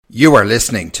You are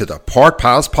listening to the Port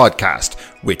Pals podcast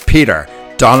with Peter,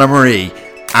 Donna Marie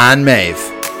and Maeve.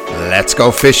 Let's go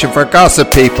fishing for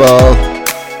gossip, people.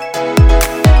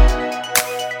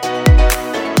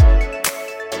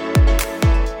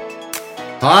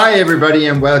 Hi everybody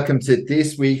and welcome to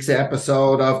this week's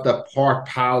episode of the Port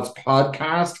Pals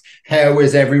podcast. How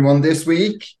is everyone this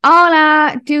week?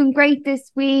 Hola, doing great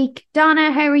this week.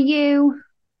 Donna, how are you?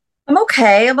 I'm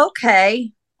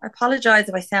okay. I apologise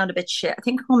if I sound a bit shit. I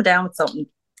think I'm coming down with something.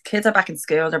 Kids are back in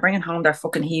school. They're bringing home their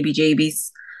fucking heebie-jeebies.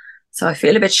 So I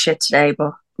feel a bit shit today,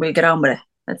 but we'll get on with it.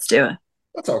 Let's do it.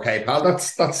 That's okay, pal.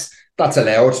 That's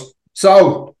allowed.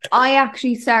 So I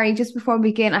actually, sorry, just before we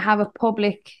begin, I have a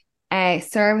public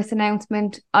service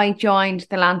announcement. I joined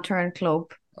the Lantern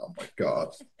Club. Oh my God.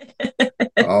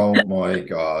 Oh my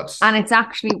God. And it's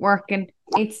actually working.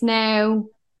 It's now,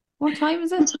 what time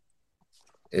is it?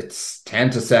 It's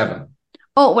 10 to 7.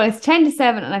 Oh, well, it's 10 to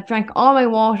 7 and I've drank all my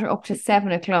water up to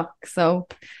 7 o'clock. So,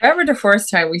 remember the first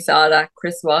time we saw that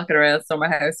Chris walking around summer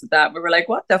house with that? We were like,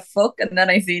 what the fuck? And then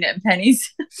I seen it in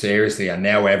Pennies. Seriously, and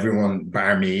now everyone,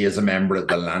 bar me, is a member of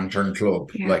the Lantern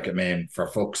Club. Yeah. Like, I mean, for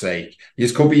fuck's sake.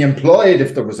 You could be employed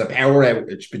if there was a power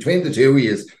outage. Between the two of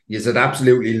you would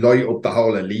absolutely light up the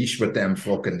whole leash with them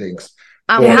fucking things.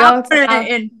 and We we have also it have,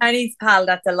 in Pennies, pal.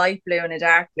 That's a light blue and a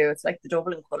dark blue. It's like the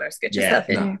Dublin colours. Get yourself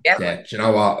in. Yeah. Do you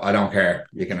know what? I don't care.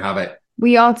 You can have it.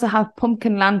 we also have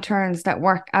pumpkin lanterns that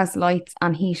work as lights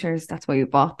and heaters. That's why we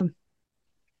bought them.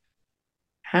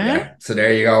 Huh? Yeah. So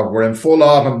there you go. We're in full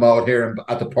autumn mode here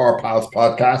at the Port Pals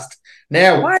podcast.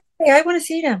 Now, Why? I want to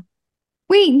see them.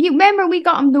 You remember we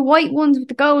got them the white ones with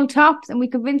the gold tops and we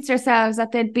convinced ourselves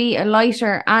that there'd be a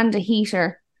lighter and a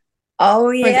heater.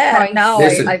 Oh, the yeah. price. No,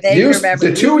 Listen, I vaguely remember.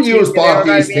 the two of you bought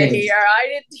these things. I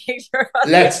didn't think you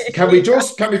were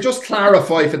Can we just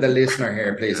clarify for the listener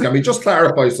here, please? Can we just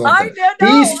clarify I something? don't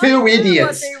know.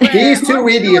 These two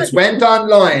idiots went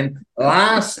online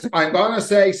last, I'm gonna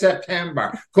say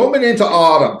September, coming into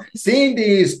autumn, seeing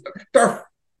these, they're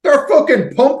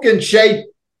fucking pumpkin shaped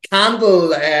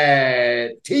candle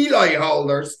tea light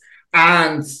holders,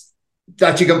 and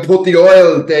that you can put the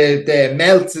oil, the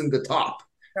melts in the top.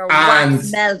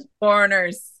 Wax melt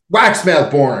burners.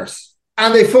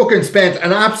 And they fucking spent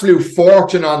an absolute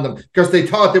fortune on them because they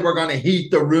thought they were going to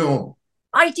heat the room.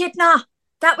 I did not.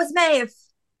 That was Maeve.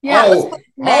 Whoa.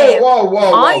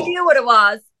 I knew what it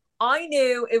was. I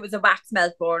knew it was a wax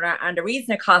melt burner, and the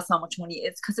reason it cost so much money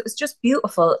is because it was just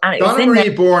beautiful. And it was Donna in Marie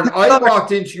there. Bourne, I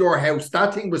walked into your house,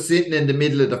 that thing was sitting in the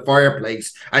middle of the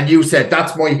fireplace, and you said,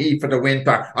 that's my heat for the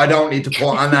winter. I don't need to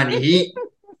put on any heat.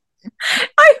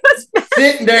 I was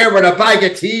Sitting there with a bag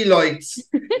of tea lights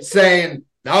saying,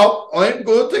 no, I'm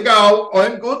good to go.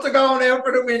 I'm good to go now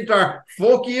for the winter.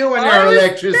 Fuck you and your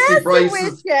electricity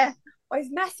prices. I was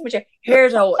messing with you. Here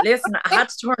though, listen, I had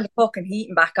to turn the fucking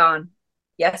heating back on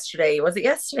yesterday. Was it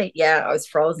yesterday? Yeah, I was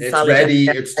frozen It's solid. ready.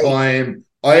 yesterday. It's time.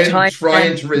 I'm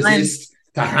trying to resist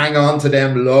to hang on to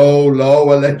them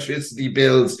low electricity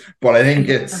bills, but I think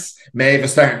it's Maeve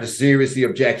is starting to seriously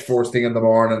object first thing in the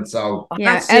morning. So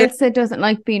Yeah, Elsa doesn't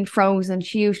like being frozen.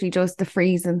 She usually does the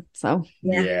freezing. So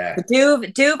yeah. The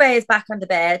duvet is back on the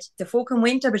bed. The fucking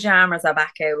winter pajamas are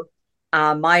back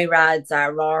out. My rads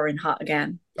are roaring hot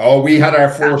again. Oh, we had our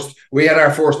first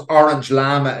orange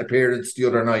llama appearance the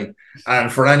other night,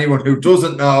 and for anyone who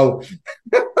doesn't know,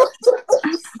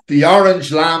 the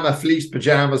orange llama fleece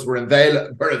pajamas were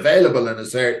available in a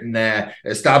certain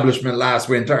establishment last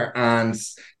winter, and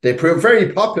they proved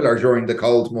very popular during the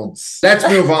cold months. Let's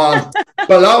move on.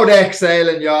 Below deck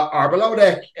sailing yacht, or below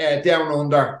deck down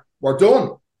under. We're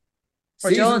done.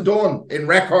 Season done in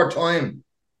record time.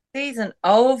 Season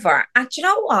over. And do you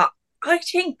know what? I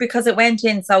think because it went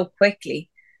in so quickly,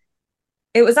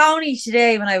 it was only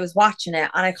today when I was watching it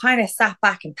and I kind of sat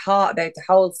back and thought about the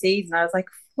whole season. I was like,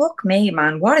 fuck me,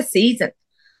 man, what a season.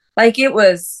 Like, it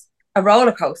was a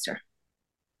roller coaster.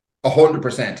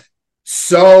 100%.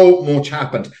 So much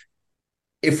happened.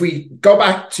 If we go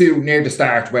back to near the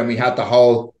start when we had the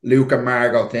whole Luke and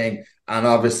Margot thing, and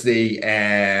obviously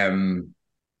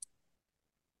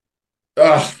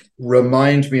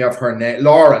remind me of her name,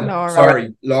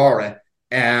 Laura,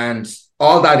 and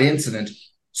all that incident.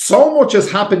 So much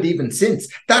has happened even since.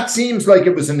 That seems like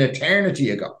it was an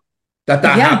eternity ago that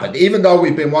happened, even though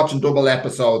we've been watching double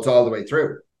episodes all the way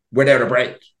through without a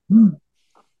break.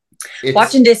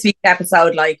 Watching this week's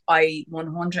episode, like, I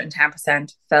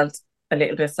 110% felt a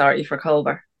little bit sorry for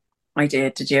Culver. I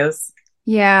did you?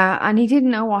 yeah, and he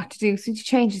didn't know what to do, so he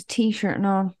changed his t-shirt and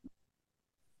all.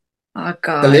 Oh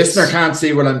God. The listener can't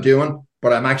see what I'm doing,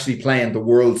 but I'm actually playing the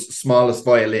world's smallest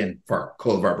violin for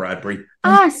Culver Bradbury.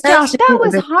 Stop. That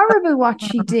was horrible what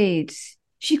she did.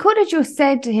 She could have just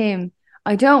said to him,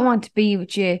 I don't want to be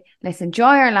with you. Let's enjoy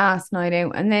our last night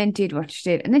out, and then did what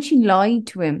she did. And then she lied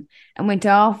to him and went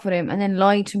off with him and then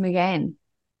lied to him again.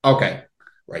 Okay.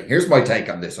 Right. Here's my take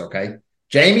on this, okay?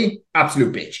 Jamie,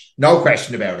 absolute bitch. No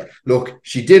question about it. Look,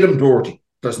 she did him dirty.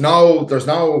 There's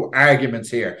no arguments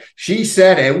here. She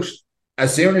set out,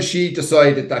 as soon as she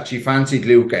decided that she fancied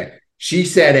Luca, she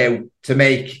set out to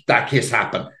make that kiss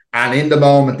happen. And in the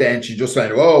moment then she just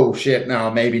went, oh shit, no,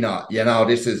 maybe not. You know,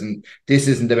 this isn't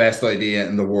the best idea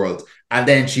in the world. And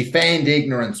then she feigned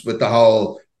ignorance with the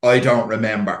whole, I don't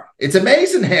remember. It's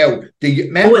amazing how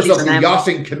the members of the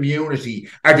yachting community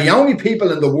are the only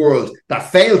people in the world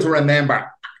that fail to remember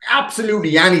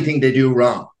absolutely anything they do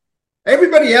wrong.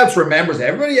 Everybody else remembers.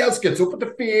 Everybody else gets up with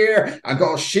the fear and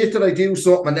goes, shit, did I do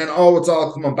something? And then, oh, it's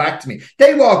all coming back to me.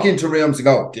 They walk into rooms and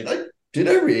go, did I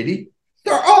really?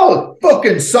 They're all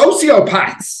fucking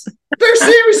sociopaths.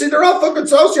 They're all fucking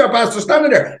sociopaths. They're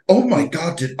standing there. Oh my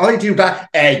God, did I do that?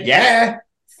 Yeah,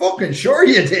 fucking sure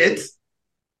you did.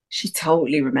 She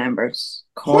totally remembered.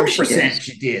 100%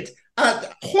 she did.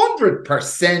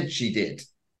 100% she did.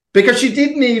 Because she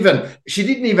didn't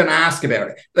even ask about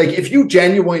it. Like, if you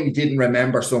genuinely didn't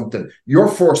remember something, your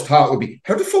first thought would be,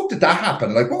 how the fuck did that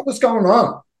happen? Like, what was going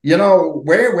on? You know,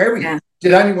 where were we? Yeah.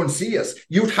 Did anyone see us?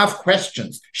 You'd have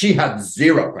questions. She had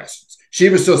zero questions. She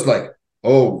was just like,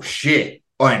 oh shit,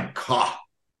 I'm caught.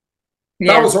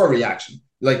 Yeah. That was her reaction.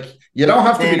 Like, you don't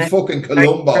have to be fucking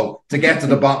Columbo to get to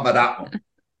the bottom of that one.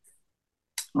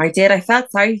 I did. I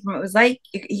felt sorry for him. It was like,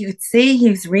 you could see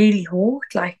he was really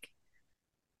hurt. Like,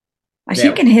 I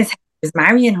think in his head he was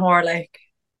marrying her. Like,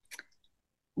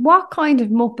 what kind of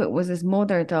muppet was his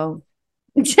mother, though?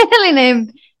 Telling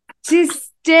him to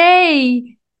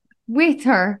stay with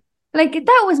her. Like, if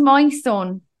that was my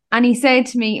son and he said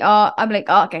to me, oh, I'm like,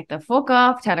 oh, get the fuck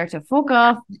off, tell her to fuck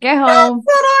off, get home. That's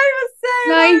what I was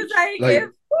saying. I was like, if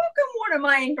fucking one of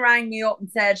mine rang me up and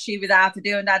said she was after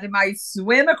doing that, I might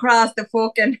swim across the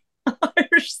fucking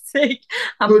Irish Sea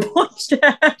and punch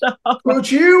the head off.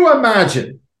 Could you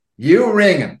imagine you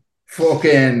ringing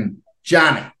fucking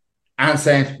Janet and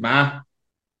saying, ma,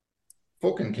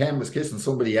 fucking Ken was kissing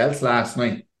somebody else last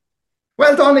night.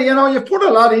 Well, Donnie, you know, you've put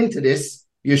a lot into this.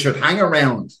 You should hang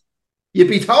around. You'd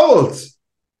be told.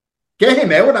 Get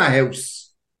him out of that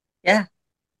house. Yeah.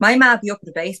 My ma be up with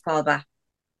a baseball bat.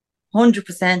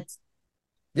 100%.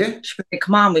 Yeah. She'd be,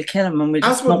 come on, we'll kill him. And we'll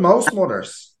That's what most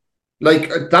mothers. Like,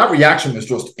 that reaction was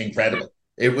just incredible.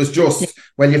 It was just,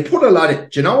 well, you've put a lot in.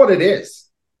 Do you know what it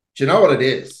is? Do you know what it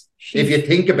is? If you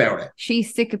think about it.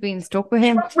 She's sick of being stuck with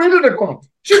him. She's rid of the gun.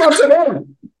 She wants it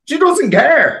in. She doesn't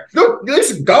care. Look,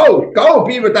 listen, go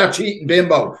be with that cheating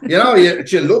bimbo. You know,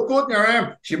 she'll look good in your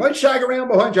arm. She might shag around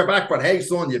behind your back, but hey,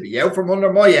 son, you'll be out from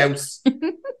under my house.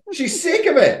 She's sick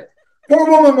of it. Poor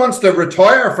woman wants to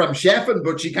retire from chefing,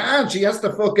 but she can't. She has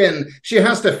to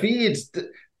feed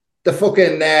the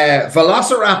fucking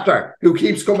velociraptor who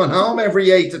keeps coming home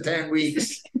every 8 to 10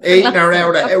 weeks, eating her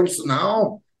out of the house and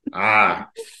home.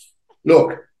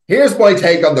 Look, here's my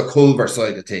take on the Culver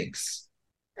side of things.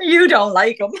 You don't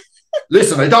like him.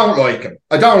 Listen, I don't like him.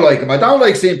 I don't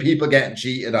like seeing people getting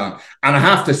cheated on. And I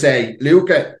have to say,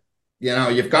 Luca, you know,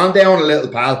 you've gone down a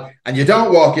little, pal, and you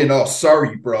don't walk in, oh,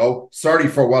 sorry, bro. Sorry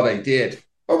for what I did.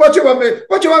 Well, what do you want me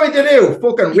to do?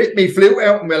 Fucking whip me flute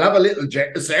out and we'll have a little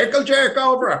circle jerk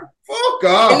over her. Fuck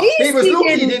off. He was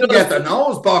lucky he didn't get the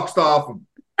nose boxed off him.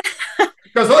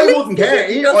 Because I wouldn't care.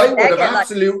 I would have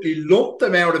absolutely lumped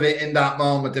him out of it in that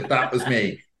moment if that was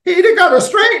me. He'd have got a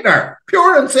straightener,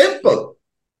 pure and simple.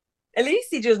 At least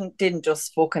he didn't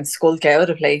just fucking skulk out of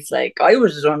the place. Like, I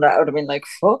would have done that. I would have been like,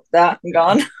 fuck that, and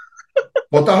gone.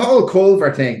 But the whole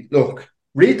Culver thing, look,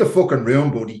 read the fucking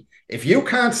room, buddy. If you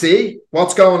can't see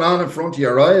what's going on in front of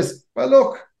your eyes, well,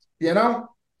 look, you know.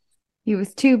 He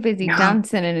was too busy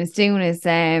dancing and was doing his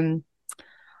fucking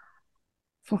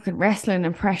wrestling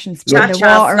impressions, putting the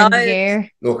water in the air.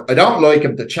 Look, I don't like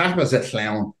him. The chap was a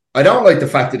clown. I don't like the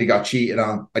fact that he got cheated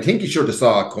on. I think he should have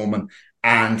saw it coming.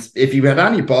 And if he had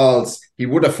any balls, he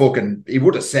would have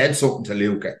said something to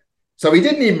Luca. So he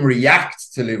didn't even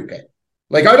react to Luca.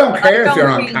 Like, I don't care if you're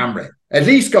on camera. At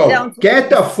least go, get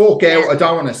the fuck out. I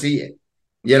don't want to see it.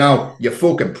 You know, you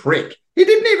fucking prick. He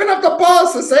didn't even have the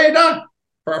balls to say that.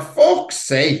 For fuck's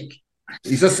sake.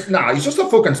 He's just a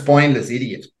fucking spineless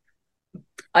idiot.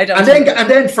 And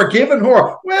then forgiving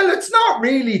her. Well, it's not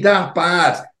really that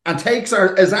bad. And takes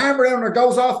his arm around her,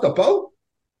 goes off the boat.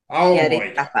 Oh yeah,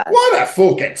 my God. What a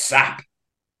fucking sap.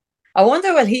 I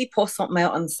wonder will he put something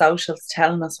out on the socials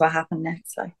telling us what happened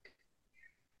next? Like,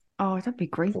 oh, that'd be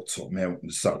great. Put something out on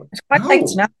the socials. I'd like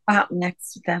to know what happened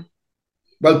next with them.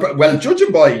 Well,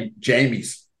 judging by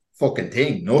Jamie's fucking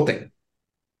thing, nothing.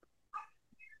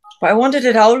 But I wonder,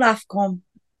 did Olaf come?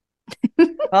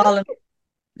 Colin.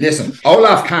 Listen,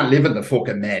 Olaf can't live in the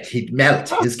fucking Med. He'd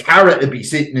melt. His carrot would be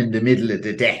sitting in the middle of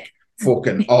the deck.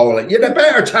 Fucking Olaf. You had a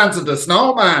better chance of the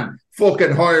snowman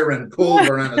fucking hiring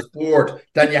Culver and his board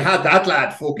than you had that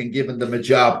lad fucking giving them a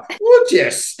job. Would you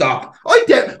stop?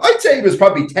 I'd say he was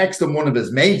probably texting one of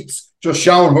his mates, just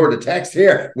showing her the text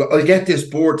here. Well, I'll get this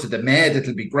board to the Med.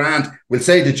 It'll be grand. We'll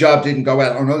say the job didn't go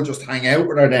well, and I'll just hang out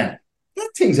with her then. That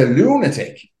thing's a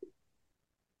lunatic.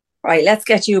 Right, let's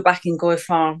get you back in good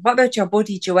form. What about your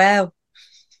buddy Joelle?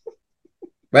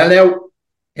 Well, now,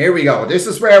 here we go. This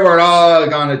is where we're all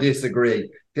going to disagree.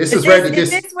 Is this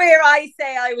where I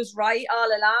say I was right all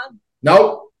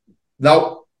along?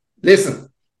 No. Listen,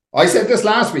 I said this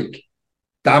last week.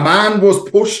 The man was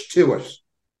pushed to it.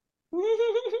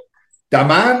 The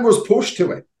man was pushed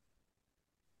to it.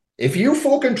 If you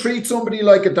fucking treat somebody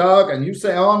like a dog and you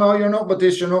say, oh, no, you're not with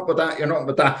this, you're not with that, you're not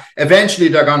with that, eventually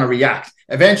they're going to react.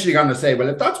 Eventually they're going to say, well,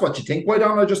 if that's what you think, why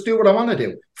don't I just do what I want to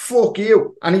do? Fuck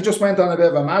you. And he just went on a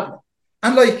bit of a mad one.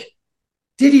 And like,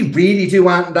 did he really do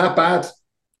anything that bad?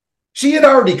 She had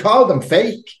already called him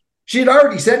fake. She had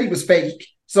already said he was fake.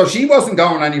 So she wasn't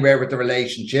going anywhere with the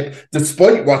relationship,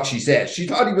 despite what she said. She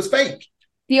thought he was fake.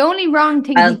 The only wrong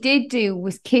thing he did do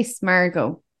was kiss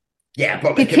Margot. Yeah,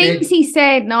 but the things he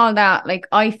said and all that, like,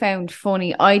 I found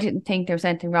funny. I didn't think there was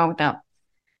anything wrong with that.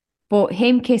 But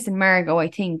him kissing Margot, I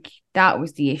think that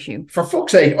was the issue. For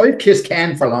fuck's sake, I've kissed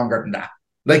Ken for longer than that.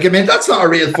 Like, I mean, that's not a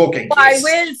real fucking kiss. What I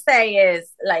will say is,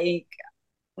 like,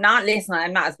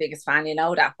 I'm not as big a fan, you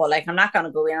know that, but like, I'm not going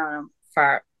to go in on him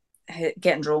for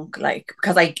getting drunk, like,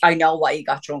 because I know why he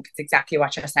got drunk. It's exactly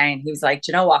what you're saying. He was like,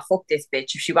 do you know what? Fuck this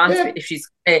bitch. If she wants me, if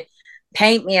she's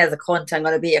paint me as a cunt, I'm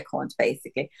going to be a cunt,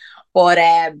 basically. But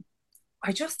I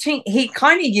just think he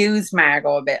kind of used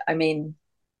Margot a bit. I mean,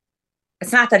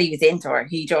 it's not that he was into her.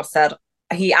 He just said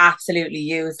he absolutely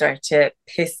used her to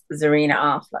piss Zarina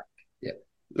off. Like, yeah.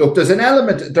 Look,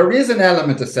 there is an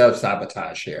element of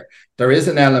self-sabotage here. There is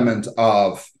an element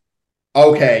of,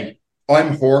 okay,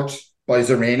 I'm hurt by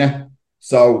Zarina,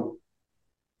 so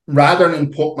rather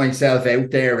than put myself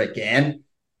out there again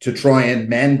to try and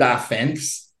mend that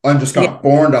fence, I'm just going to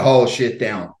burn the whole shit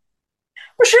down.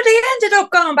 Well, sure, they ended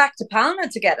up going back to Palma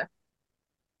together.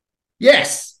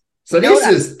 Yes. So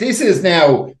this is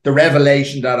now the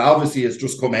revelation that obviously has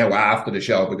just come out after the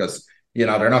show, because, you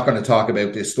know, they're not going to talk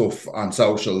about this stuff on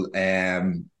social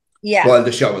while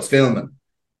the show is filming.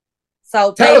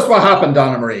 So tell us what happened,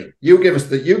 Donna Marie. You give us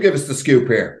the scoop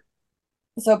here.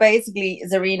 So basically,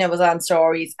 Zarina was on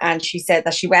stories and she said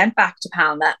that she went back to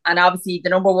Palma, and obviously the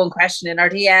number one question in her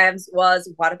DMs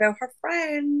was, what about her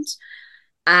friend?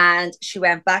 And she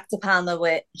went back to Palma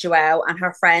with Joelle, and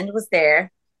her friend was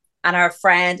there, and her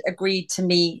friend agreed to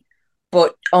meet,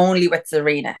 but only with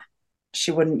Zarina.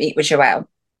 She wouldn't meet with Joelle.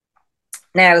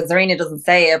 Now, Zarina doesn't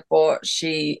say it, but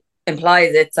she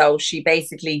implies it. So she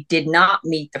basically did not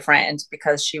meet the friend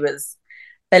because she was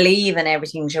believing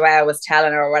everything Joelle was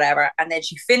telling her or whatever. And then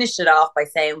she finished it off by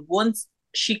saying once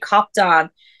she copped on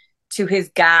to his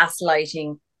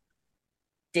gaslighting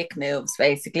dick moves,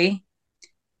 basically,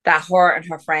 that her and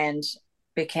her friend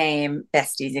became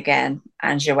besties again,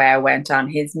 and Joelle went on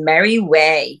his merry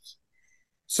way.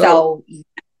 So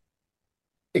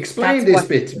explain this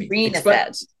bit to me.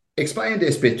 Explain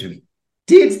this bit to me.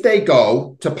 Did they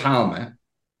go to Palma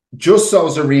just so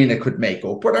Zarina could make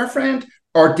up with her friend,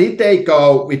 or did they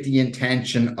go with the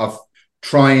intention of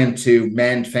trying to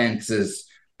mend fences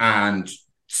and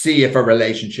see if a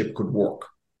relationship could work?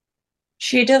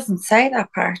 She doesn't say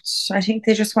that part. I think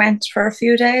they just went for a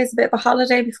few days, a bit of a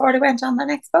holiday before they went on the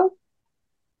next boat.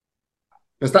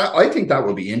 I think that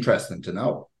would be interesting to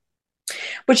know.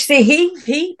 But you see,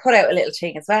 he put out a little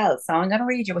thing as well. So I'm going to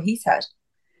read you what he said.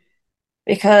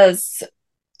 Because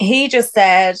he just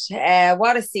said,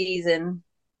 what a season.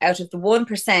 Out of the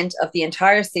 1% of the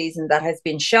entire season that has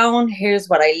been shown, here's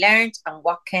what I learned and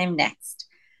what came next.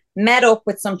 Met up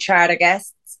with some charter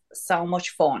guests. So much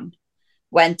fun.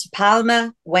 Went to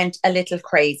Palma, went a little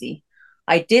crazy.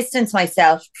 I distanced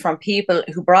myself from people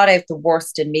who brought out the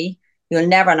worst in me. You'll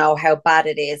never know how bad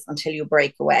it is until you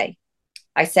break away.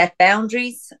 I set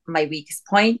boundaries, my weakest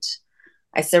point.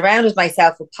 I surrounded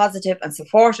myself with positive and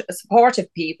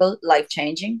supportive people,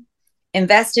 life-changing.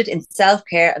 Invested in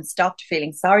self-care and stopped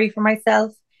feeling sorry for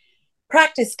myself.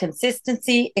 Practice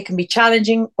consistency. It can be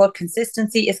challenging, but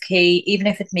consistency is key, even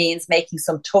if it means making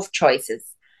some tough choices.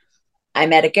 I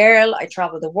met a girl, I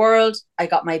traveled the world, I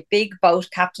got my big boat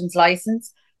captain's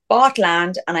license, bought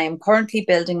land, and I am currently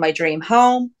building my dream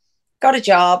home. got a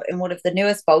job in one of the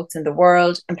newest boats in the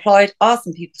world, employed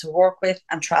awesome people to work with,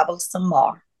 and traveled some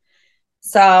more.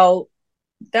 So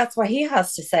that's what he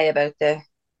has to say about the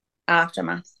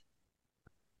aftermath.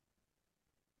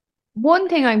 One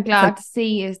thing I'm glad to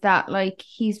see is that like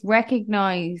he's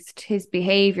recognized his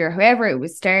behavior, however it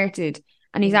was started,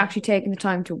 and he's actually taken the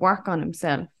time to work on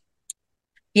himself.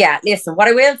 Yeah, listen, what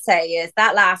I will say is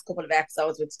that last couple of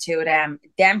episodes with the two of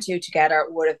them two together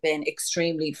would have been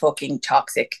extremely fucking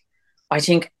toxic. I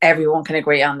think everyone can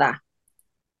agree on that.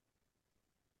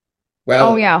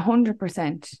 Well, oh yeah,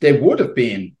 100%. They would have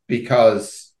been,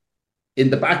 because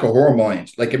in the back of her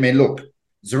mind, like, I mean, look,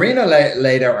 Zarina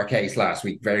laid out her case last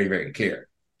week very, very clear.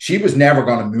 She was never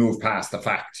going to move past the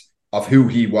fact of who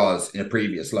he was in a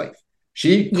previous life.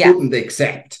 She couldn't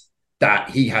accept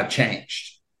that he had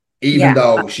changed, even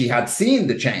though she had seen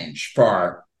the change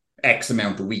for X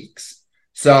amount of weeks.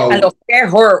 So, and look, they're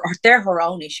her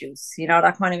own issues, you know,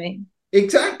 that kind of thing.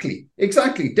 Exactly.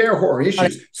 They're her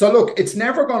issues. So look, it's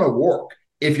never going to work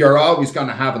if you're always going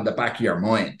to have in the back of your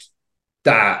mind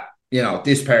that, you know,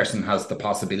 this person has the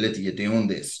possibility of doing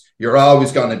this. You're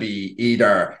always going to be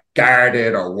either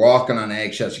guarded or walking on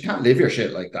eggshells. You can't live your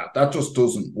shit like that. That just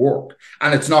doesn't work.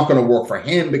 And it's not going to work for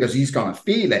him because he's going to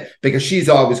feel it, because she's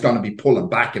always going to be pulling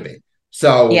back a bit.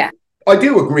 So I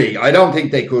do agree. I don't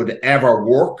think they could ever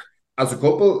work as a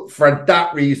couple for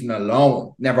that reason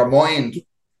alone. Never mind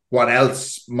what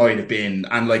else might have been.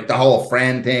 And like the whole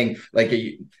friend thing, like,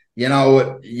 you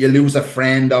know, you lose a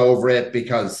friend over it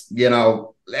because, you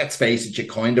know, let's face it, you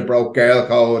kind of broke girl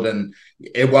code, and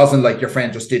it wasn't like your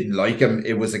friend just didn't like him.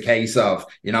 It was a case of,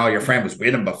 you know, your friend was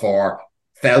with him before,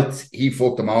 felt he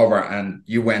fucked him over, and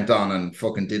you went on and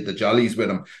fucking did the jollies with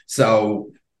him.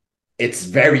 So it's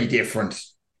very different.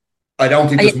 I don't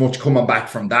think there's much coming back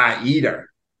from that either.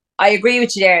 I agree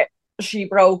with you there. She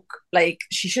broke, like,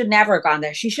 she should never have gone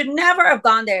there. She should never have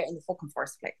gone there in the fucking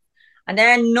first place. And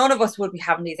then none of us would be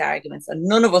having these arguments, and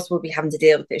none of us would be having to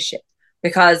deal with this shit,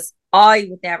 because I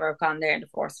would never have gone there in the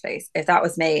first place. If that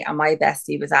was me and my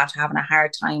bestie was after having a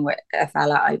hard time with a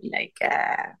fella, I'd be like,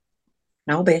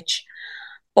 no, bitch.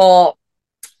 But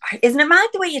isn't it mad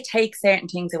the way you take certain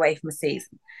things away from a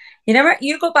season?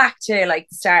 You go back to like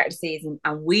the start of the season,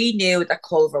 and we knew that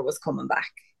Culver was coming back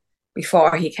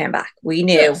before he came back. We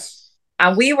knew. Yes.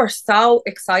 And we were so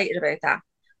excited about that.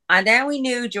 And then we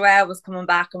knew Joelle was coming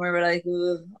back, and we were like,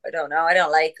 I don't know, I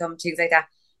don't like him, things like that.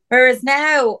 Whereas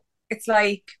now, it's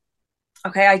like,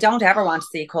 okay, I don't ever want to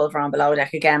see Culver on Below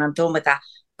Deck again. I'm done with that.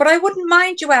 But I wouldn't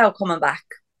mind Joelle coming back.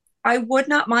 I would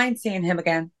not mind seeing him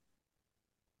again.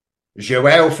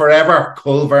 Joelle forever,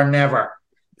 Culver never.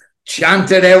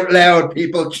 Chant it out loud,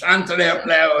 people. Chant it out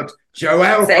loud.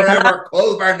 Joelle forever,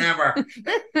 Culver never.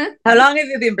 How long have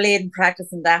you been bleeding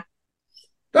practicing that?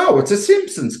 No, it's a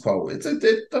Simpsons quote. That's a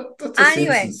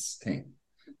Simpsons thing.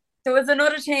 There was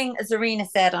another thing Zarina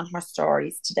said on her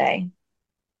stories today.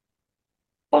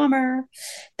 Bummer.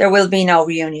 There will be no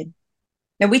reunion.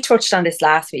 Now, we touched on this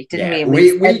last week, didn't we? And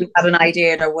we said we had an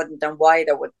idea there wouldn't, and why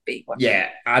there would be.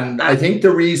 And I think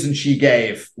the reason she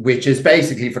gave, which is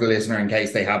basically for the listener in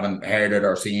case they haven't heard it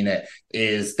or seen it,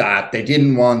 is that they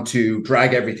didn't want to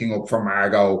drag everything up for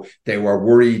Margot. They were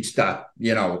worried that,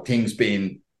 you know, things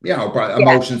being, you know,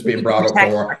 emotions being brought up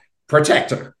for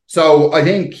protect her. So I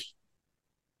think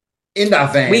in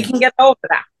that vein, we can get over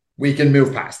that. We can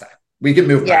move past that. We can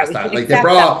move past that. Like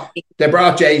they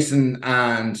brought Jason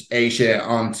and Aisha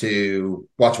onto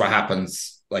Watch What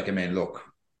Happens. Like, I mean, look,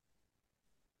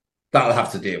 that'll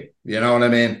have to do. You know what I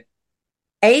mean?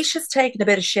 Aisha's taking a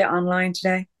bit of shit online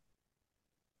today.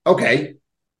 Okay.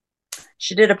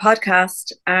 She did a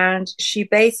podcast and she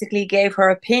basically gave her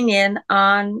opinion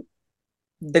on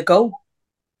the GOAT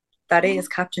that is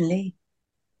Captain Lee.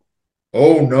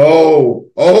 Oh no.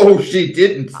 Oh, she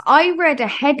didn't. I read a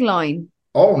headline.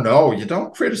 Oh no, you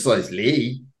don't criticize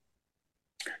Lee.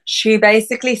 She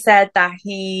basically said that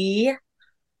he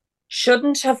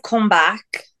shouldn't have come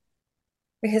back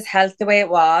with his health the way it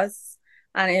was,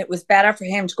 and it was better for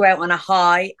him to go out on a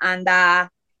high, and that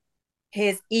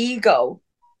his ego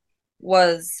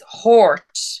was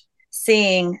hurt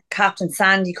seeing Captain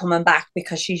Sandy coming back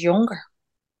because she's younger.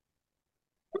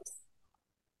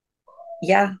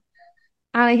 Yeah.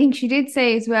 And I think she did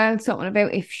say as well something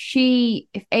about if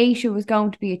Aisha was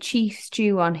going to be a chief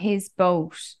stew on his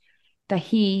boat, that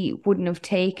he wouldn't have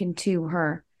taken to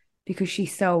her because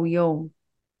she's so young.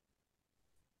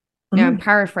 Now I'm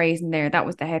paraphrasing there. That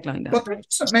was the headline. But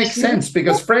that makes sense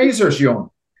because Fraser's young.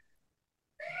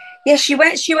 Yeah, she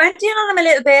went in on him a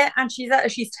little bit, and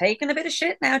she's taking a bit of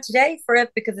shit now today for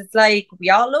it, because it's like, we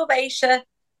all love Aisha,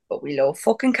 but we love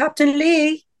fucking Captain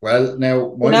Lee. Well, now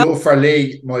You know? my love for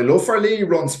Lee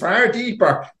runs far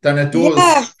deeper than it Yeah.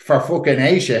 does for fucking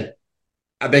Aisha.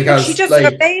 Well, she Because just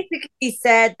like basically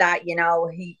said that,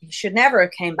 he should never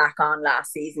have came back on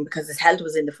last season because his health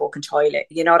was in the fucking toilet,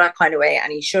 that kind of way.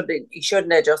 And he shouldn't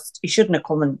have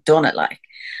come and done it like.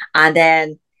 And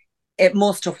then it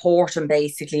must have hurt him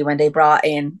basically when they brought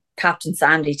in Captain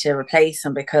Sandy to replace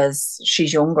him because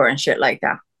she's younger and shit like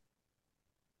that.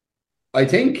 I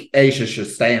think Aisha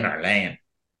should stay in her lane.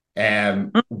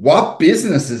 What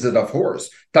business is it of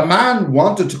hers? The man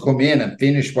wanted to come in and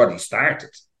finish what he started.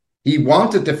 He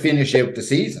wanted to finish out the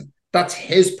season. That's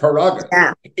his prerogative.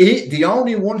 Yeah. The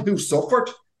only one who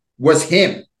suffered was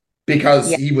him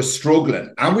because he was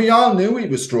struggling. And we all knew he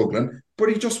was struggling, but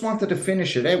he just wanted to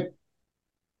finish it out.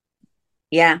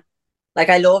 Yeah. Like,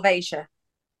 I love Aisha,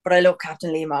 but I love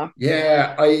Captain Lee more.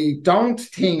 Yeah, I don't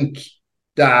think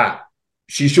that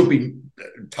she should be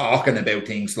talking about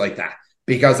things like that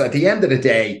because at the end of the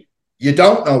day, you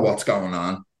don't know what's going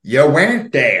on. You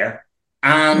weren't there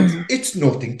and it's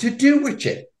nothing to do with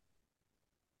you.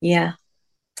 Yeah,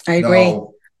 I agree.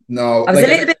 No. I was a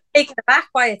little bit taken aback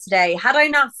by it today. Had I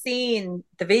not seen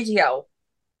the video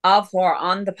of her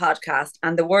on the podcast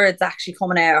and the words actually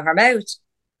coming out of her mouth,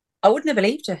 I wouldn't have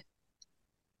believed it.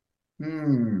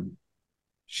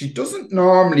 She doesn't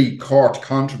normally court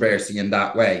controversy in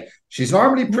that way. She's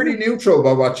normally pretty neutral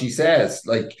about what she says.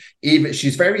 Like, even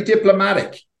she's very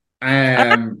diplomatic.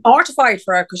 I'm mortified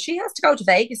for her because she has to go to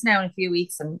Vegas now in a few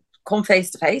weeks and come face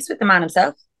to face with the man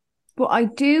himself. But I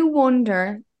do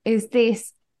wonder, would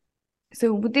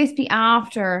this be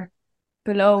after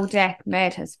Below Deck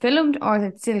Med has filmed, or is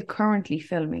it still currently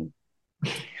filming?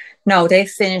 No, they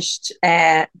finished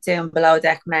doing Below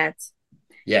Deck Med.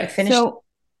 Yeah. So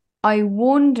I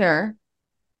wonder,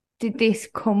 did this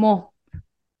come up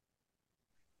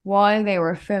while they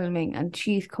were filming and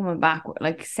she's coming back with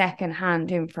like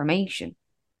second-hand information?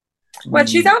 Well,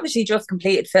 she's obviously just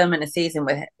completed filming a season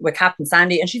with Captain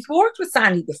Sandy, and she's worked with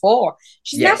Sandy before.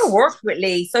 She's never worked with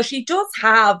Lee, so she does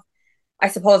have, I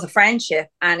suppose, a friendship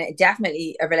and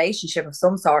definitely a relationship of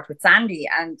some sort with Sandy,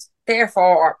 and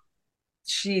therefore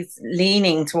she's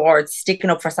leaning towards sticking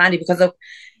up for Sandy because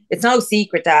it's no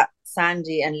secret that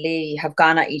Sandy and Lee have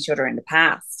gone at each other in the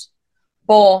past.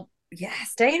 But yeah,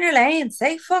 stay in your lane,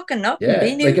 say fucking nothing.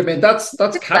 Yeah, like I mean, that's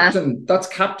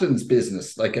captain's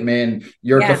business. Like I mean,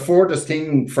 you're the furthest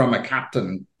thing from a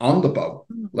captain on the boat.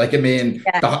 Like I mean,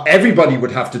 everybody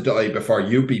would have to die before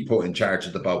you be put in charge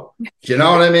of the boat. Do you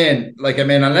know what I mean? Like I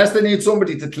mean, unless they need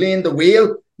somebody to clean the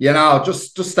wheel,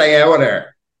 just stay out of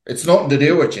there. It's nothing to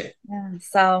do with you. Yeah,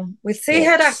 so we'll see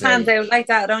how that pans out. Like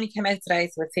that, it only came out today,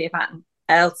 so we'll see if anything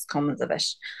else comes of it.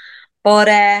 But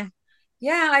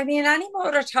yeah, I mean, any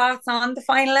other thoughts on the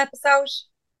final episode?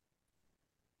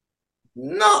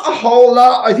 Not a whole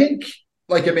lot. I think,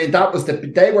 like, I mean,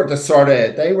 they were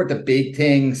the big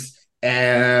things.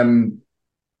 Not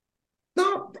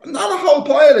a whole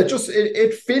pile.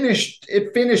 It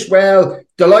finished well.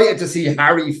 Delighted to see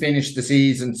Harry finish the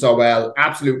season so well.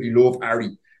 Absolutely love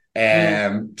Harry.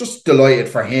 Just delighted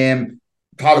for him.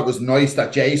 Thought it was nice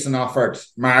that Jason offered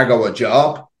Margot a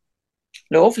job.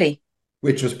 Lovely.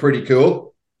 Which was pretty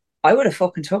cool. I would have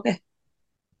fucking took it.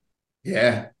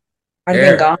 Yeah. I'd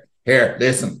have been gone. Here,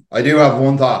 listen. I do have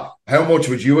one thought. How much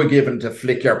would you have given to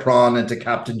flick your prawn into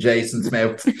Captain Jason's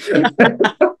mouth?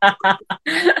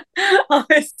 I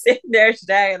was sitting there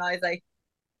today and I was like,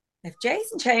 if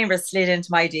Jason Chambers slid into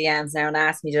my DMs now and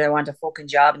asked me, did I want a fucking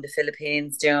job in the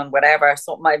Philippines doing whatever,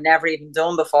 something I've never even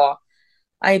done before,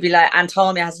 I'd be like, and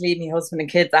told me I had to leave my husband and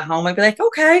kids at home, I'd be like,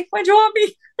 okay, when do you want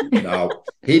me? No,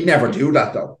 he'd never do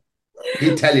that though.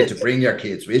 He'd tell you to bring your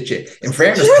kids with you. In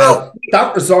fairness, pal,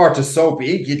 that resort is so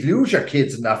big, you'd lose your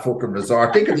kids in that fucking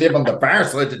resort. They could live on the far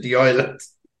side of the island.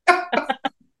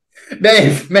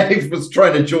 Maeve was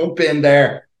trying to jump in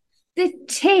there. The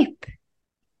tip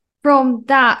from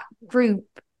that group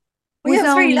was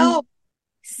very low.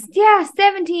 Yeah,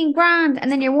 17 grand.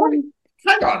 And then you're one.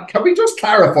 Hang on, can we just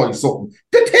clarify something?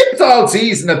 The tips all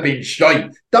season have been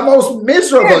shite. The most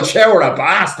miserable shower of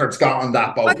bastards got on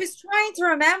that boat. I was trying to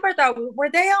remember though,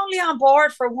 were they only on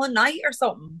board for one night or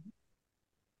something?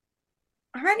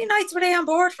 How many nights were they on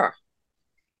board for?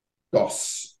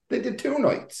 Yes, they did 2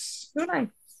 nights. 2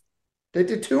 nights. They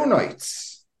did 2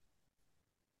 nights.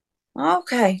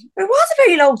 Okay. It was a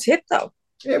very low tip though.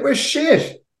 It was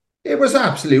shit. It was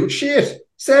absolute shit.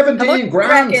 17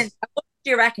 grand. How much do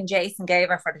you reckon Jason gave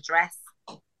her for the dress?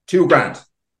 2 grand.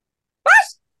 What?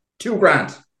 2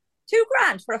 grand. 2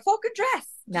 grand for a fucking dress?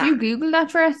 Nah. Did you Google that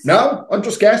dress? No, I'm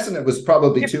just guessing it was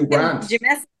probably 2 grand. Did you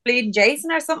mess with Bleeding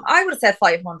Jason or something? I would have said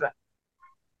 500.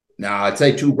 No, I'd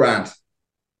say 2 grand.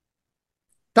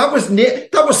 That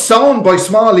was sewn by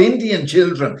small Indian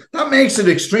children. That makes it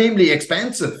extremely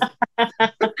expensive. That's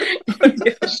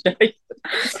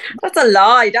a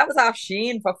lie. That was off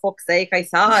Shein, for fuck's sake. I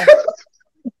saw it.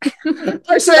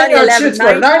 I said your shits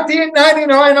were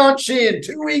 $19.99 on Shein.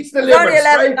 2 weeks delivered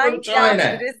straight from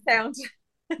China. Discount.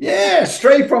 Yeah,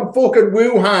 straight from fucking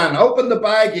Wuhan. Open the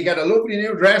bag, you get a lovely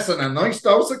new dress and a nice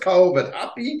dose of COVID.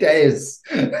 Happy days.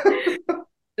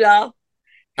 Yeah.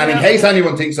 And in case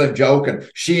anyone thinks I'm joking,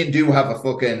 Shein do have a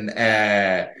fucking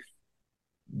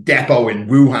depot in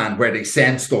Wuhan where they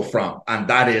send stuff from, and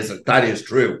that is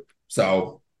true.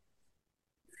 So,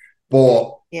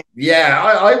 but yeah,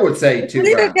 I would say $2 grand. Did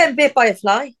you about getting bit by a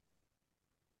fly?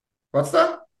 What's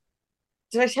that?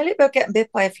 Did I tell you about getting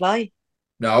bit by a fly?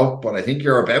 No, but I think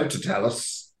you're about to tell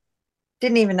us.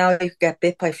 Didn't even know you could get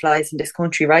bit by flies in this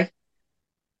country, right?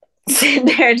 Sitting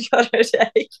there the other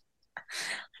day.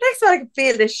 Next time I could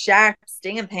feel this sharp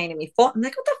stinging pain in my foot. I'm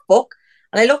like, what the fuck?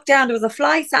 And I looked down, there was a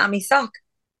fly sat on my sock.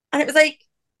 And it was like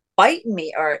biting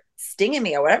me or stinging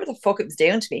me or whatever the fuck it was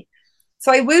doing to me.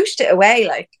 So I whooshed it away,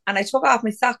 like, and I took off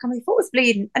my sock and my foot was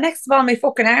bleeding. And next of all, my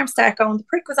fucking arm started going. The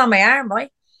prick was on my arm,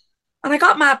 right? And I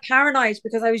got mad paranoid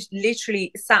because I was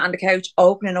literally sat on the couch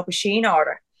opening up a Shein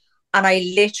order. And I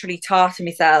literally thought to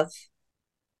myself,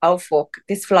 oh fuck,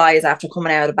 this fly is after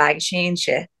coming out of the bag of Shein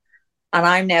shit. And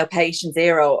I'm now patient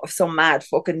zero of some mad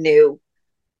fucking new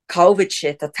COVID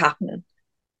shit that's happening.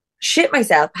 Shit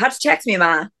myself. I had to text my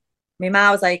ma. My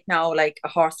ma was like, no, like a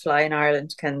horsefly in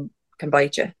Ireland can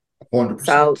bite you. 100%.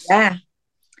 So yeah.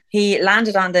 He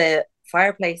landed on the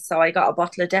fireplace, so I got a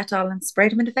bottle of Dettol and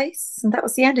sprayed him in the face. And that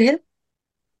was the end of him.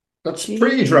 That's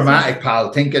pretty dramatic,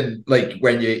 pal. Thinking like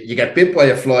when you get bit by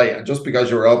a fly, and just because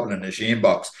you were opening a Shein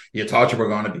box, you thought you were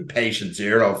going to be patient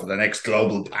zero for the next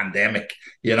global pandemic.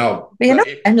 You know,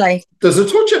 and like there's a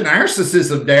touch of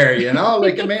narcissism there. You know,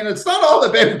 like I mean, it's not all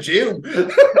about you.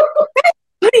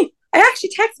 Funny, I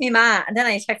actually texted me ma, and then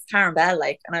I texted Karen Bell,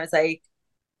 like, and I was like,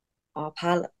 "Oh,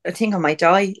 pal, I think I might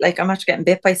die. Like, I'm after getting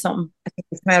bit by something. I think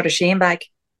it's come out of a Shein bag."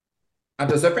 And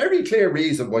there's a very clear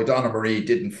reason why Donna Marie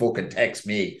didn't fucking text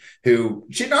me, who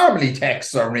she normally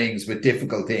texts or rings with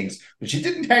difficult things, but she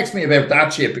didn't text me about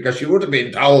that shit because she would have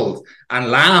been told and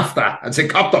laughed at and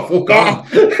said, "Cop the fuck on."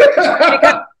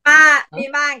 Because me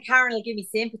man Karen will give me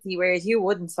sympathy, whereas you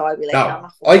wouldn't, so I'd be like, no,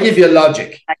 I give you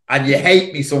logic and you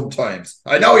hate me sometimes.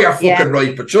 I know you're fucking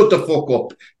right, but shut the fuck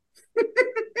up.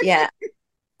 Yeah.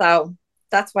 So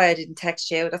that's why I didn't text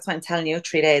you. That's why I'm telling you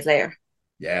 3 days later.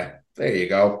 Yeah, there you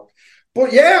go.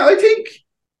 But yeah, I think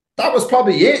that was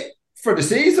probably it for the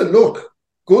season. Look,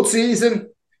 good season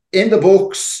in the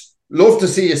books. Love to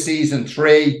see a season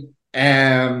 3.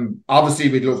 Obviously,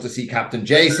 we'd love to see Captain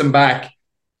Jason back.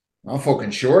 I'm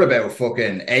fucking sure about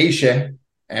fucking Aisha.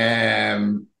 I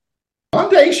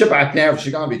want Aisha back now if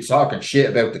she's going to be talking shit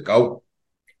about the goat.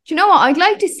 Do you know what? I'd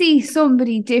like to see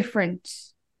somebody different,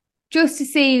 just to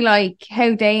see like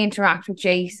how they interact with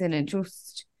Jason and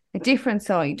just a different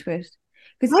side to it.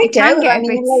 Because it can get a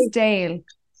bit stale.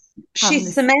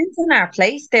 She's cementing her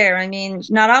place there. I mean,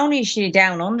 not only is she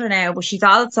down under now, but she's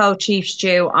also chief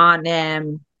stew on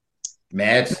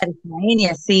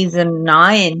Mediterranean season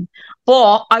 9.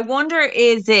 But I wonder,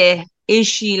 is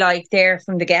she like there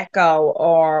from the get-go,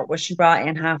 or was she brought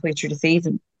in halfway through the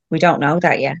season? We don't know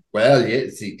that yet. Well, yeah,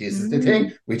 see, this is the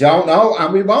thing. We don't know,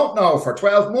 and we won't know for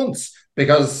 12 months.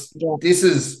 Because this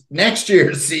is next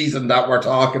year's season that we're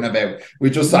talking about. We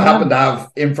just happen to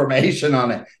have information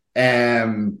on it.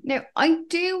 Now, I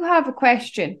do have a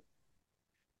question.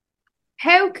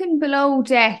 How can Below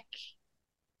Deck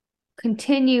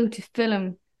continue to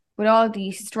film with all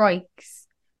these strikes,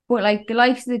 but like the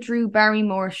likes of the Drew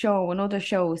Barrymore show and other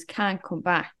shows can't come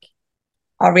back?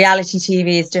 Our reality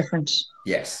TV is different.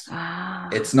 Yes.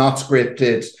 It's not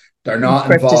scripted. They're not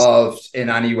involved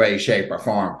in any way, shape, or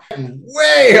form.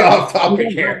 Way off topic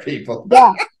here, people.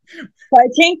 Yeah. So I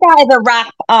think that is a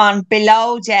wrap on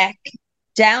Below Deck,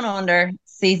 Down Under,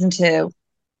 season 2.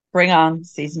 Bring on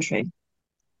season 3.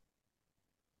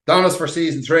 Donna's for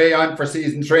season 3. I'm for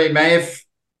season 3. Maeve.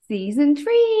 Season 3.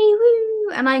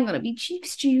 Woo! And I'm going to be Chief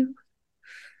Stew.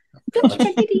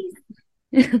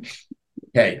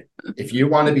 Okay. If you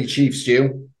want to be Chief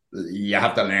Stew, you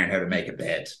have to learn how to make a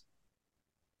bed.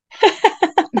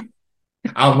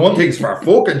 And one thing's for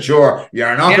fucking sure,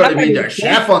 you're not going to be the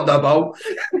chef on the boat.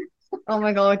 Oh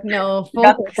my god, no.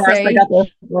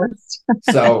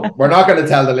 So we're not going to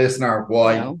tell the listener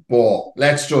why, but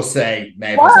let's just say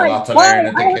maybe there's a lot to learn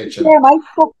in the kitchen. My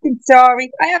fucking story.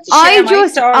 I have to share my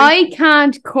story. I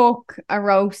can't cook a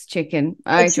roast chicken.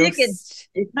 You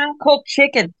can't cook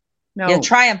chicken. No. You'll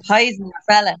try and poison your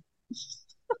fella.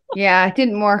 Yeah, it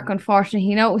didn't work, unfortunately.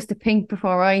 He noticed the pink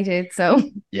before I did, so.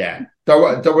 Yeah. There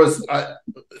was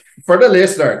for the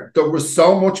listener, there was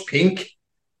so much pink.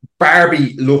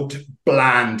 Barbie looked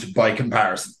bland by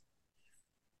comparison.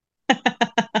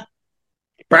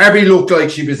 Barbie looked like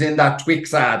she was in that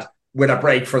Twix ad with a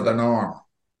break for the norm.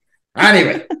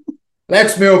 Anyway,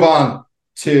 let's move on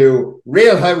to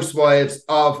Real Housewives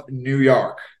of New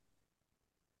York.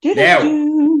 Now,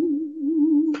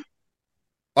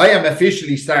 I am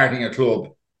officially starting a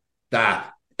club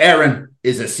that Erin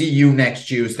is a see you next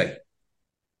Tuesday.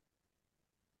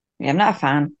 Yeah, I'm not a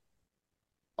fan.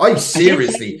 I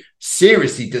seriously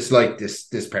dislike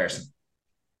this person.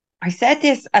 I said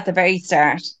this at the very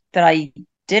start that I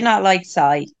did not like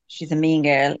Sai. She's a mean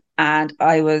girl. And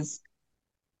I was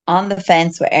on the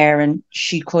fence with Erin.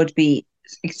 She could be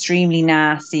extremely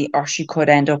nasty or she could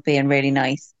end up being really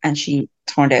nice. And she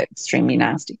turned out extremely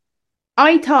nasty.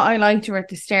 I thought I liked her at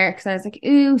the start because I was like,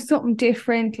 ooh, something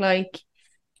different.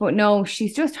 But no,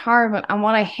 she's just horrible. And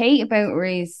what I hate about her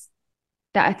is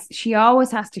that she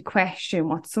always has to question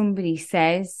what somebody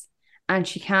says and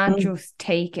she can't just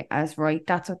take it as right.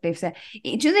 That's what they've said.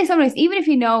 Sometimes, even if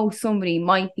you know somebody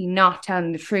might be not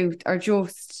telling the truth or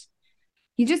just,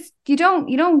 you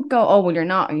don't go, oh, well, you're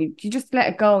not. You just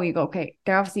let it go. You go, okay,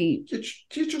 they're obviously.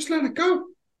 You just let it go.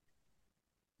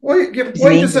 Why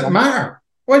does it matter?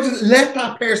 Why does it let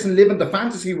that person live in the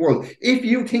fantasy world? If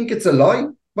you think it's a lie,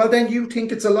 well, then you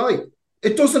think it's a lie.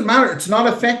 It doesn't matter. It's not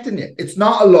affecting you. It's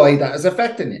not a lie that is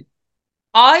affecting you.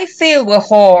 I feel with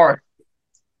her,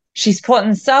 she's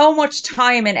putting so much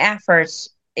time and effort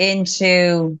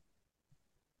into,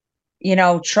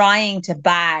 trying to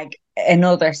bag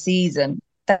another season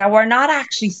that we're not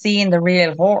actually seeing the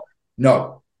real her.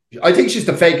 No. I think she's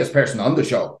the fakest person on the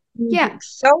show. Yeah.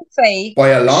 So fake. By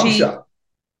a long shot.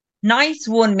 Nice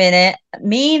 1 minute,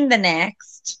 mean the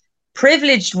next,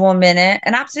 privileged 1 minute,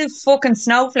 an absolute fucking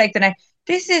snowflake the next.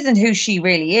 This isn't who she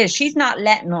really is. She's not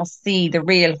letting us see the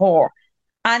real her.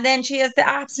 And then she has the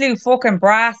absolute fucking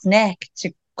brass neck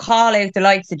to call out the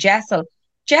likes of Jessel.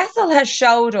 Jessel has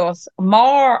showed us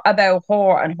more about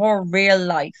her and her real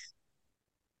life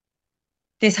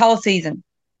this whole season.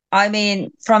 I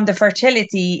mean, from the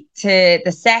fertility to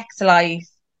the sex life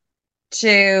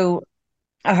to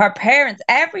her parents,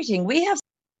 everything. We have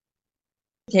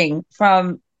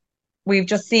we've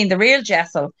just seen the real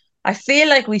Jessel. I feel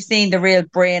like we've seen the real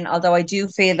Bryn, although I do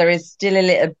feel there is still a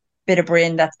little bit of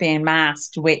Bryn that's being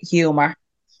masked with humour.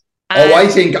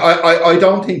 I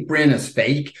don't think Bryn is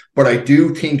fake, but I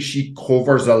do think she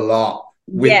covers a lot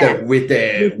with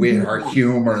her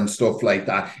humour and stuff like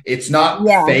that. It's not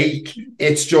fake.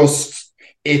 It's just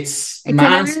it's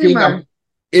masking.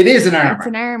 It is an armor. It's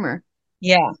an armor.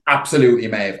 Yeah, absolutely,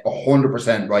 Maeve.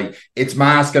 100% right. It's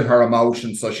masking her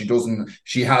emotions so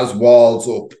she has walls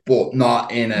up, but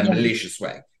not in a malicious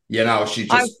way. She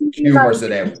just humors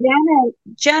it out.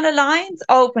 Jenna Lyons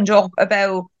opened up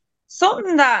about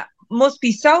something that must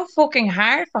be so fucking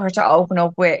hard for her to open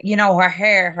up with, her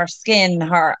hair, her skin,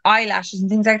 her eyelashes and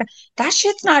things like that. That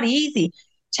shit's not easy.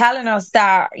 Telling us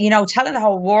that, telling the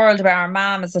whole world about our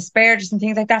mom as asparagus and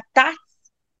things like that. That's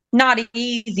not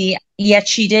easy, yet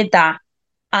she did that.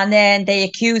 And then they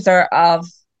accuse her of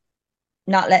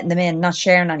not letting them in, not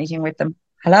sharing anything with them.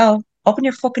 Hello? Open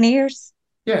your fucking ears.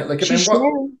 Yeah, what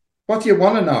do you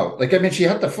want to know? She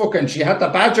had the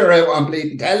badger out on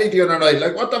bleeding telly the other night.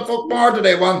 Like, what the fuck more do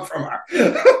they want from her?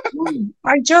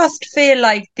 I just feel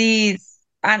like these,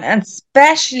 and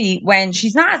especially when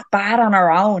she's not as bad on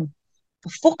her own.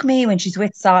 But fuck me, when she's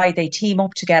with Sai, they team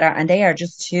up together and they are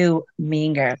just two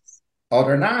mean girls. Oh,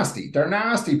 they're nasty. They're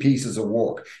nasty pieces of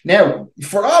work. Now,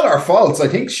 for all our faults, I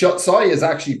think Sai is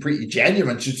actually pretty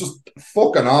genuine. She's just a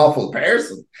fucking awful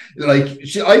person.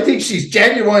 I think she's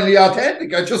genuinely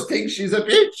authentic. I just think she's a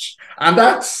bitch. And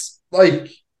that's I'm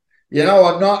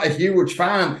not a huge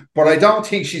fan, but I don't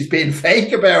think she's being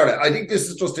fake about it. I think this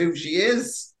is just who she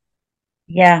is.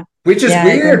 Yeah. Which is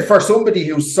weird for somebody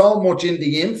who's so much in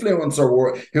the influencer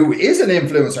world, who is an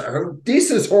influencer.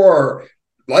 This is her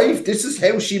life. This is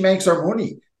how she makes her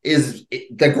money, is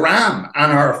the gram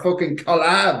and her fucking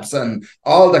collabs and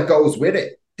all that goes with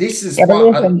it. This is you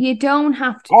don't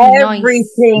have to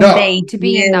be nice to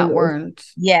be in that world.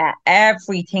 Yeah,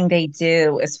 everything they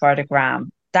do is for the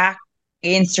gram. That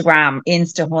Instagram,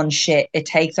 Insta-hun shit, it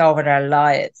takes over their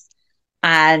lives.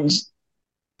 And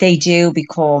they do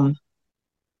become,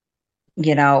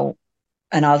 an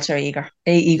alter ego.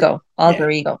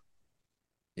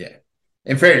 Yeah.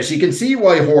 In fairness, you can see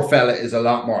why her fella is a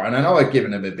lot more, and I know I've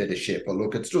given him a bit of shit, but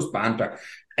look, it's just banter.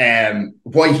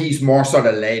 Why he's more sort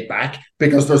of laid back,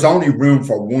 because there's only room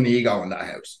for one ego in that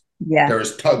house. Yeah.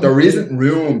 There isn't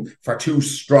room for two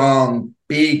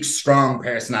big, strong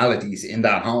personalities in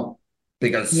that home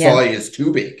because Soy is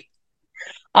too big.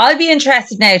 I'll be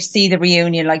interested now to see the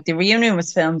reunion. Like, the reunion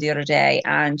was filmed the other day,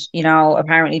 and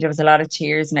apparently there was a lot of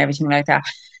tears and everything like that.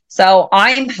 So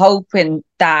I'm hoping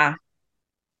that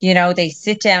they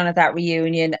sit down at that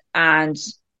reunion and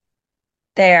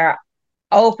they're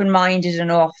open-minded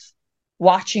enough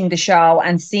watching the show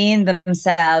and seeing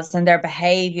themselves and their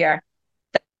behavior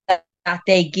that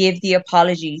they give the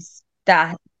apologies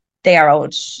that they are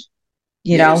owed.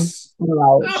 Yes,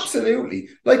 absolutely.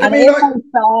 Like, and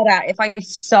if I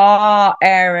saw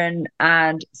Aaron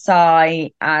and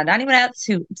Sai and anyone else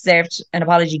who deserved an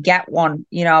apology get one,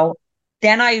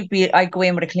 then I'd go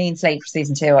in with a clean slate for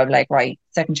season 2. I'd be like, right,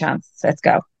 second chance, let's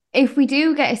go. If we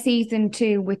do get a season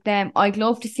 2 with them, I'd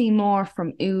love to see more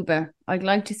from Uber. I'd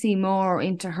like to see more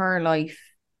into her life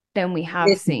than we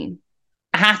have seen.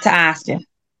 I had to ask you,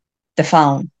 the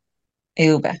phone,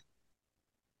 Uber.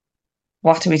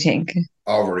 What do we think?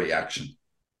 Overreaction.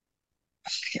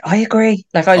 I agree.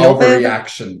 Like, I love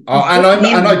overreaction.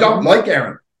 And I don't like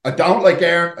Aaron. I don't like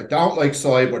Aaron. I don't like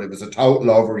Soy, but it was a total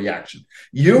overreaction.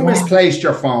 You misplaced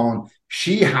your phone.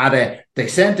 She had it. They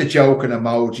sent a joke and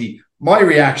emoji. My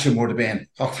reaction would have been,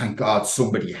 oh, thank God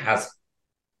somebody has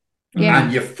it. Yeah.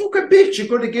 And you fucking bitch, you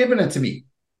could have given it to me.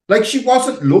 Like, she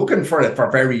wasn't looking for it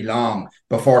for very long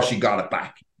before she got it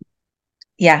back.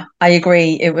 Yeah, I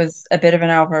agree. It was a bit of an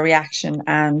overreaction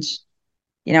and,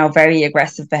 very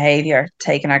aggressive behaviour,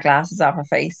 taking our glasses off her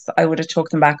face. I would have took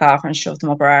them back off and shoved them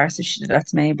up her arse if she did that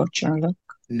to me, but sure, look.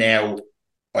 Now,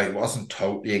 I wasn't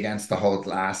totally against the whole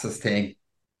glasses thing.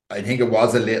 I think it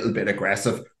was a little bit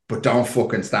aggressive, but don't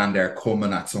fucking stand there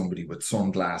coming at somebody with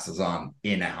sunglasses on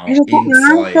in a house.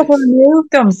 Remove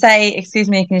them. Say, excuse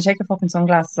me, can you take your fucking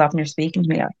sunglasses off when you're speaking to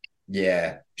me?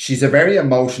 Yeah, she's a very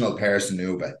emotional person,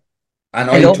 Uba. And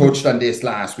I touched on this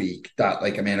last week that,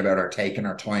 about her taking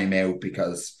her time out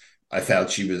because I felt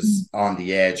she was on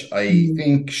the edge. I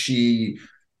think she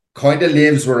kind of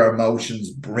lives with her emotions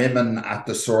brimming at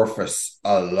the surface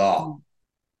a lot.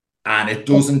 And it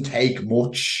doesn't take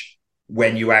much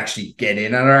when you actually get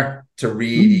in at her to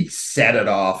really set it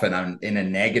off in a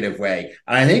negative way.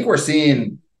 And I think we're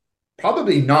seeing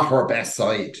probably not her best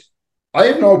side. I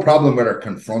have no problem with her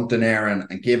confronting Aaron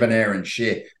and giving Aaron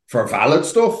shit for valid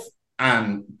stuff.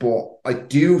 But I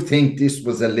do think this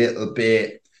was a little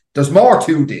bit, there's more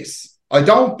to this. I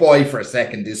don't buy for a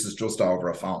second this is just over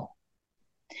a phone.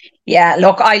 Yeah,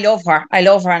 look, I love her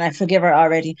and I forgive her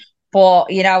already.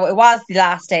 But, it was the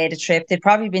last day of the trip. They'd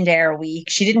probably been there a week.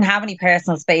 She didn't have any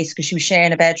personal space because she was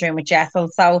sharing a bedroom with Jessel.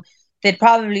 So they'd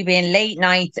probably been late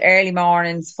nights, early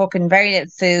mornings, fucking very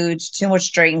little food, too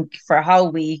much drink for a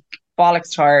whole week,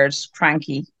 bollocks tired,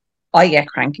 cranky. I get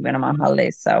cranky when I'm on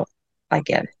holidays, so I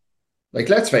get it. Like,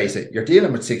 let's face it, you're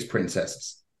dealing with 6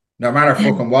 princesses. No matter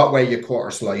fucking what way you cut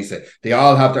or slice it, they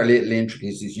all have their little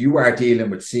intricacies. You are dealing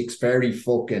with 6 very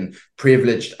fucking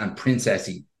privileged and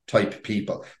princessy type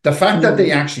people. The fact that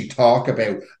they actually talk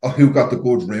about who got the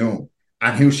good room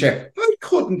and who share, I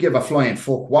couldn't give a flying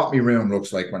fuck what my room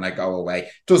looks like when I go away.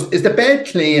 Is the bed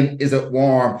clean? Is it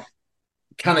warm?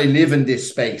 Can I live in this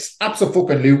space?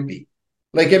 Absolutely.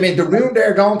 Like, the room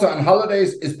they're going to on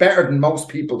holidays is better than most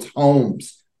people's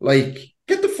homes. Like,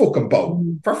 get the fucking boat.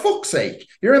 For fuck's sake.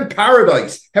 You're in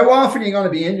paradise. How often are you going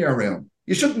to be in your room?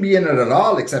 You shouldn't be in it at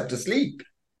all except to sleep.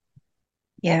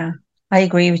 Yeah, I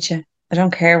agree with you. I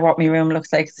don't care what my room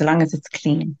looks like as long as it's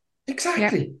clean.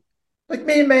 Exactly. Yeah. Like,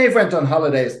 me and Maeve went on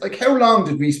holidays. Like, how long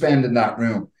did we spend in that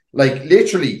room? Like,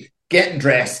 literally getting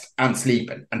dressed and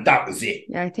sleeping. And that was it.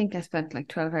 Yeah, I think I spent like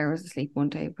 12 hours asleep one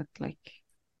day, but like...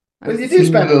 Well, you did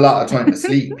spend a lot of time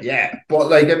asleep, yeah. But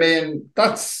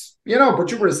that's...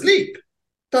 but you were asleep.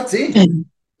 That's it.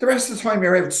 The rest of the time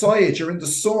you're outside, you're in the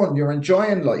sun, you're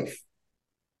enjoying life.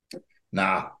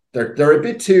 Nah, they're a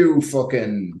bit too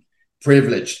fucking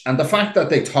privileged. And the fact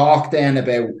that they talk then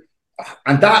about,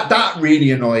 and that really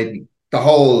annoyed me. The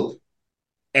whole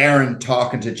Aaron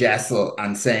talking to Jessel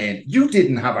and saying, you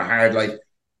didn't have a hard life.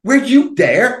 Were you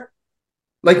there?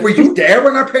 Like, were you there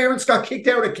when our parents got kicked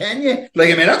out of Kenya?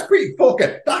 Like, that's pretty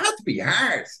fucking, that had to be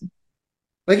hard.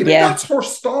 Like, that's her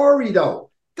story,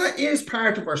 though. That is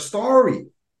part of her story.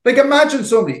 Like, imagine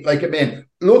somebody, like,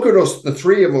 look at us, the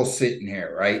 3 of us sitting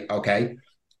here, right? Okay.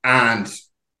 And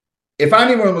if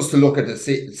anyone was to look at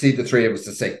see the 3 of us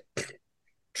to say,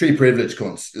 3 privileged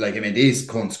cunts, like, these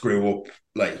cunts grew up,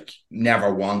 like,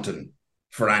 never wanting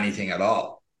for anything at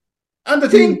all. And the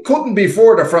thing couldn't be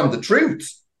further from the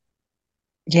truth.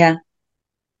 Yeah.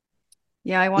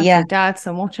 Yeah, I wanted a dad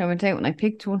so much I went out when I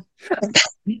picked one.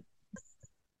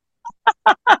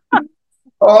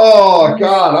 Oh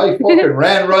God, I fucking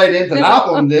ran right into that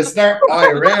one, listener.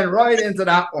 I ran right into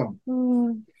that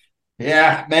one.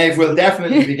 Yeah, Maeve will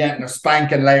definitely be getting a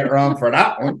spanking later on for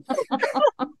that one.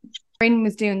 Bryn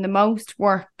was doing the most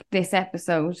work this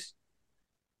episode.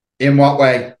 In what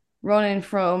way? Running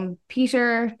from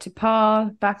Peter to Paul,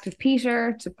 back to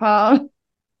Peter to Paul.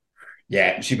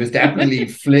 Yeah, she was definitely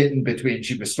flitting between.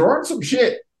 She was storing some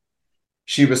shit.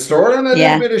 She was storing a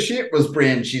little bit of shit, was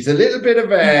Bryn. She's a little bit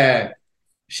of a...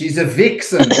 She's a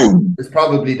vixen, is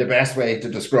probably the best way to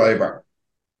describe her.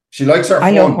 She likes her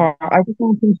fun. I love her. I just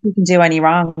don't think she can do any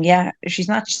wrong. Yeah, she's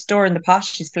not storing the pot.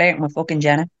 She's flirting with fucking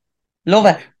Jenna. Love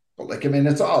it. But like, I mean,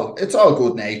 it's all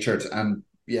good natured, and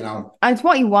you know, and it's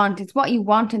what you want. It's what you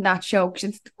want in that show. Because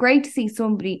it's great to see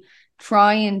somebody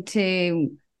trying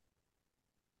to,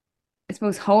 I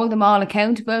suppose, hold them all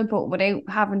accountable, but without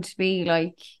having to be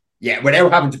like,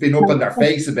 without having to be up in their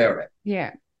face about it.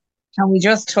 Yeah. Can we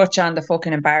just touch on the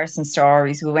fucking embarrassing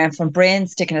stories? We went from Bryn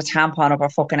sticking a tampon up her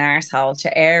fucking arsehole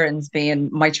to Aaron's being,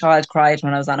 my child cried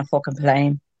when I was on a fucking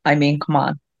plane. I mean, come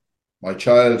on. My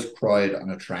child cried on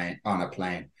a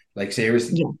plane. Like,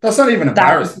 seriously, that's not even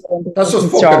embarrassing. That's just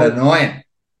fucking annoying.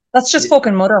 That's just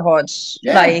fucking motherhood.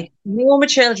 Yeah. Like, anyone with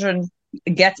children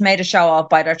gets made a show of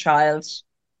by their child.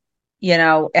 You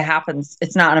know, it happens.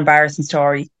 It's not an embarrassing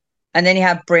story. And then you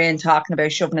have Bryn talking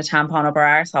about shoving a tampon up her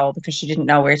arsehole because she didn't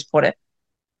know where to put it.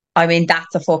 I mean,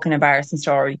 that's a fucking embarrassing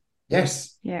story.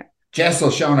 Yes. Yeah.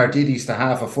 Jessel showing her ditties to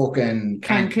half a fucking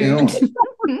Cancun.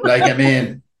 Like, I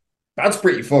mean, that's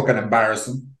pretty fucking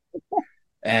embarrassing.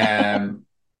 Yeah,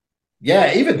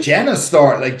 even Jenna's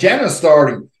story. Like, Jenna's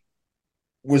story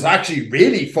was actually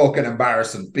really fucking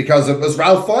embarrassing because it was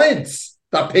Ralph Fiennes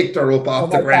that picked her up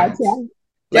off the ground.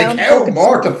 Like, how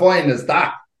mortifying is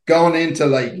that? Going into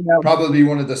probably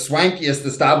one of the swankiest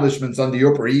establishments on the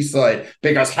Upper East Side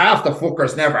because half the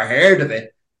fuckers never heard of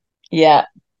it. Yeah.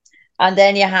 And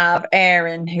then you have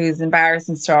Erin, whose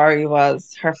embarrassing story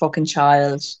was her fucking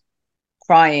child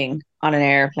crying on an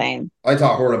airplane. I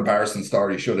thought her embarrassing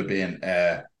story should have been,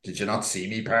 did you not see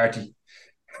me party?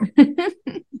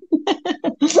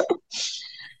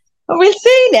 We'll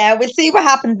see now. We'll see what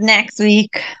happens next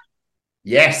week.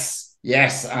 Yes,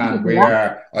 and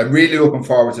I'm really looking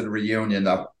forward to the reunion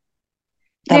though.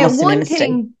 Now, one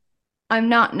thing I'm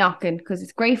not knocking because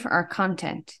it's great for our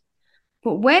content,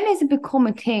 but when has it become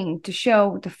a thing to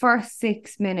show the first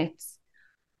 6 minutes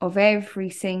of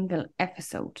every single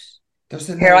episode?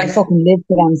 Here, I fucking live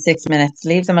for them 6 minutes.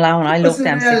 Leave them alone. I love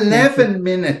them. There's an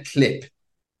 11-minute clip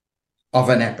of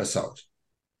an episode.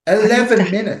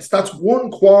 11 minutes. That's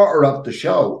 1/4 of the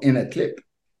show in a clip.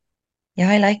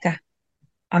 Yeah, I like that.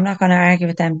 I'm not going to argue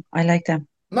with them. I like them.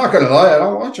 I'm not going to lie. I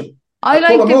don't watch them. I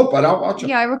like put them up. I don't watch them.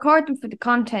 Yeah, I record them for the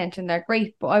content and they're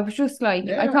great. But I was just like,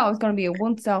 I thought it was going to be a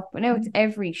once-off, but now it's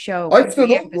every show.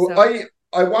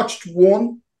 I watched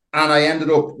one and I ended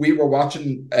up, we were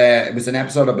watching, it was an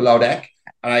episode of Below Deck.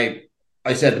 And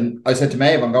I said to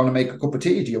Maeve, I'm going to make a cup of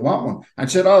tea. Do you want one? And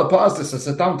she said, oh, pause this. I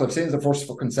said, don't. I've seen the first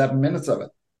fucking 7 minutes of it.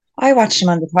 I watched them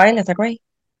on the pilot. They're great.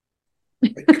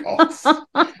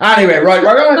 Anyway, right,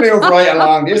 we're going to move right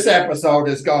along. This episode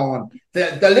is going.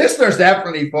 The listeners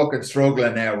definitely fucking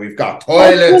struggling now. We've got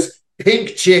toilets,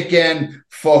 pink chicken,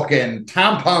 fucking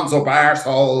tampons up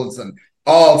arseholes, and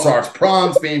all sorts.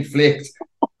 Prawns being flicked.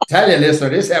 Tell you, listener,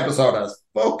 this episode has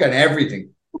fucking everything.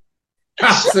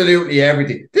 Absolutely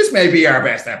everything. This may be our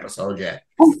best episode yet.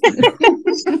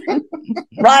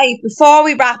 Right, before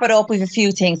we wrap it up, we have a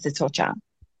few things to touch on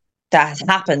that has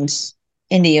happened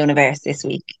in the universe this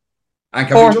week. And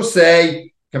can we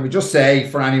just say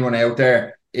for anyone out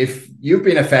there, if you've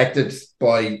been affected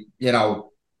by,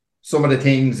 some of the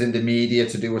things in the media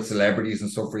to do with celebrities and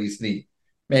stuff recently,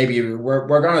 maybe we're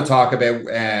going to talk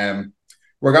about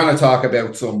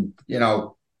some,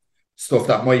 stuff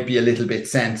that might be a little bit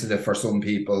sensitive for some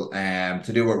people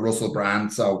to do with Russell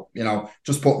Brand. So,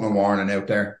 just putting a warning out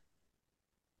there.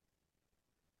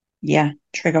 Yeah,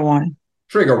 trigger warning.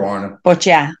 But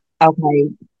yeah, okay.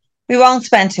 We won't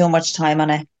spend too much time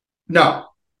on it. No.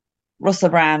 Russell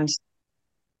Brand,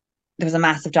 there was a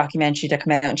massive documentary that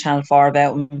came out on Channel 4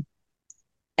 about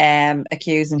him,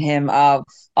 accusing him of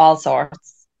all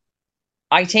sorts.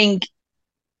 I think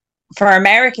for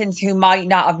Americans who might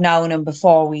not have known him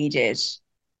before we did,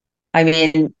 I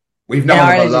mean, we've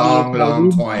known him a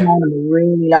long time. A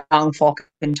really long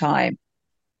fucking time.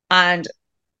 And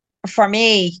for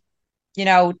me,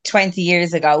 20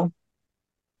 years ago,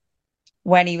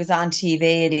 when he was on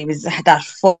TV and he was that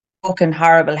fucking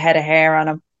horrible head of hair on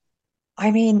him,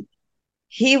 I mean,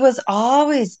 he was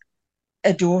always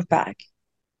a dirtbag.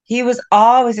 He was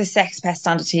always a sex pest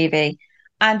on the TV.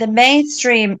 And the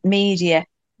mainstream media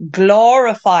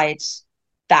glorified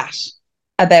that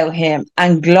about him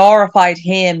and glorified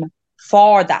him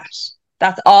for that.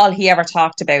 That's all he ever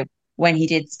talked about when he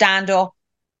did stand up.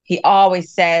 He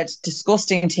always said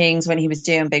disgusting things when he was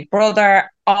doing Big Brother,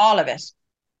 all of it.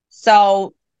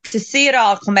 So to see it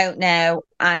all come out now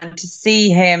and to see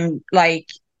him, like,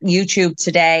 YouTube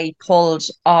today pulled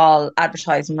all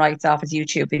advertising rights off his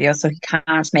YouTube video, so he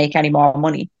can't make any more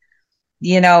money.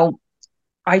 You know,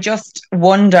 I just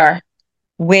wonder,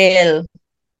 will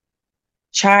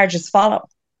charges follow?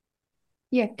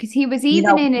 Yeah, because he was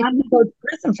even in can he go to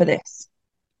prison for this?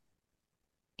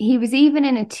 He was even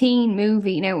in a teen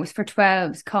movie. Now, it was for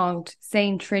 12s called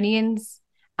Saint Trinians,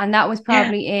 and that was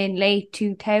probably in late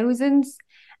 2000s.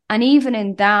 And even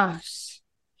in that,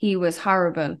 he was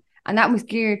horrible. And that was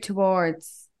geared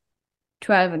towards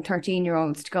 12 and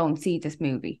 13-year-olds to go and see this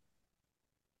movie.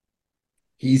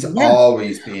 He's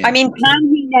always been. I mean,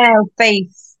 can he now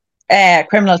face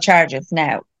criminal charges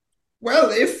now? Well,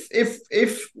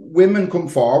 if women come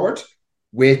forward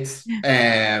with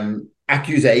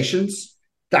accusations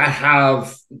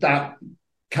that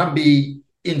can be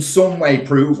in some way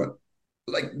proven,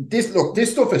 like this. Look,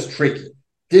 this stuff is tricky.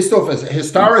 This stuff is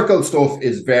historical stuff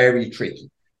is very tricky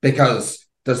because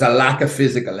there's a lack of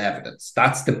physical evidence.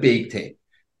 That's the big thing.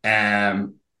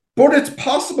 But it's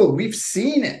possible. We've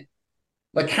seen it.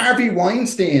 Like Harvey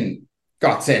Weinstein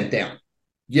got sent down.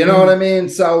 You know what I mean?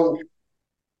 So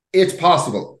it's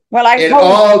possible. Well, it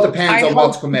all depends on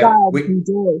what's come out. We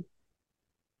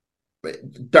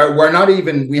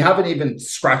haven't even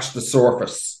scratched the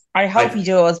surface. I hope he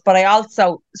does, but I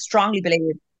also strongly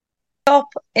believe up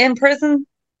in prison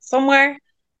somewhere.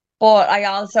 But I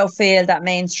also feel that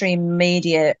mainstream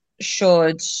media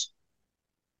should,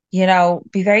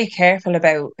 be very careful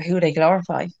about who they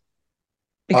glorify.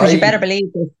 Because you better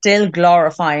believe they're still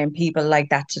glorifying people like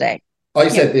that today. I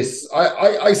said this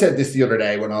the other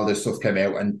day when all this stuff came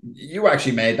out, and you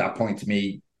actually made that point to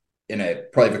me in a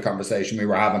private conversation we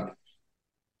were having,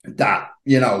 that,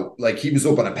 like he was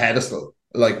up on a pedestal.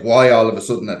 Like, why all of a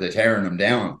sudden are they tearing him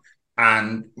down?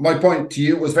 And my point to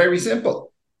you was very simple.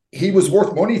 He was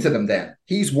worth money to them then.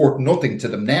 He's worth nothing to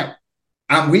them now.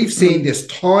 And we've seen this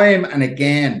time and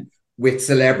again with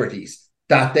celebrities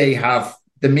that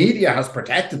the media has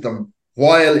protected them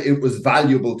while it was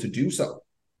valuable to do so.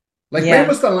 Like, when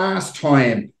was the last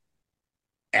time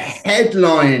a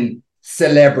headline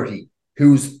celebrity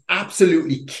who's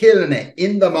absolutely killing it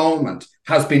in the moment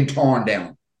has been torn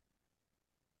down?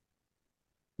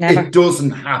 Never. It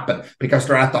doesn't happen because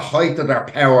they're at the height of their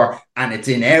power, and it's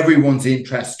in everyone's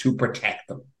interest to protect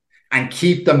them and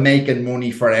keep them making money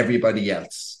for everybody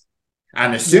else.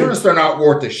 And as soon as they're not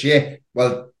worth a shit,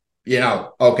 well,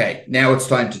 okay, now it's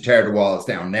time to tear the walls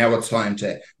down. Now it's time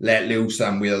to let loose,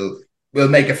 and we'll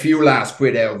make a few last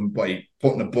quid out of him by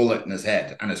putting a bullet in his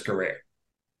head and his career.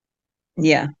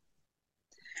 Yeah.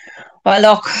 Well,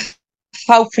 look,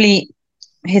 hopefully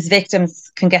his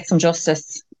victims can get some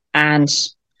justice, and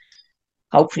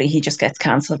hopefully he just gets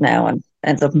cancelled now and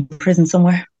ends up in prison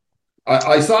somewhere.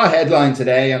 I saw a headline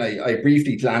today, and I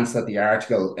briefly glanced at the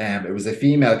article. It was a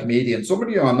female comedian,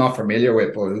 somebody who I'm not familiar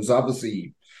with, but who's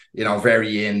obviously,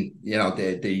 very in,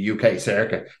 the UK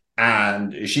circuit.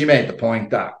 And she made the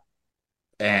point that,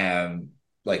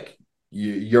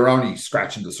 you're only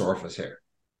scratching the surface here.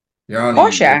 Of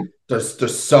course you are.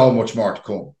 There's so much more to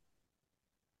come.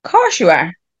 Of course you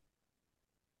are.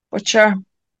 But sure,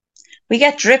 we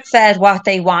get drip fed what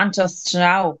they want us to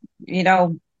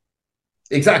know,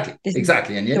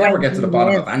 Exactly. And you never get to the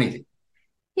bottom of anything.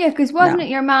 Yeah, because wasn't it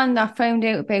your man that found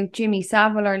out about Jimmy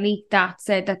Savile, or leaked that,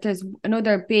 said that there's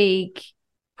another big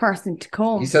person to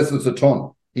come? He says there's a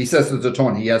ton. He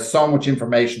He has so much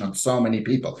information on so many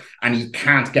people, and he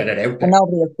can't get it out there. And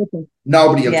nobody will touch it.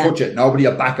 Nobody will touch it. Nobody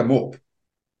will back him up.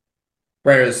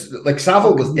 Whereas, like,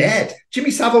 Savile was dead.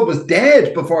 Jimmy Savile was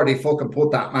dead before they fucking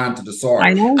put that man to the sword.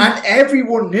 I know. And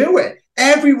everyone knew it.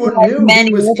 Everyone knew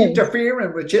he was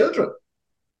interfering with children.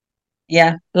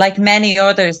 Yeah, like many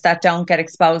others that don't get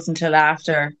exposed until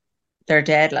after they're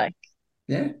dead, like.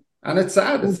 Yeah, and it's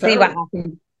sad. We'll see what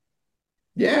happens.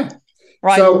 Yeah.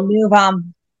 Right, so we'll move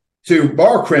on to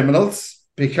more criminals,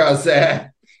 because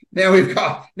now we've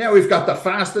got the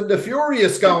Fast and the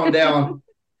Furious going down.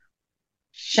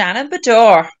 Shannon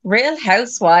Bedore, Real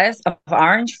Housewives of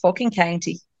Orange fucking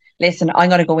County. Listen, I'm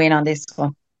going to go in on this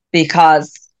one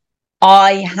because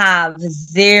I have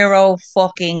zero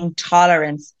fucking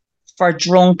tolerance for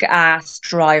drunk ass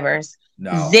drivers.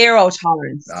 No. Zero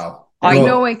tolerance. No.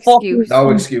 No excuse. No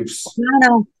excuse.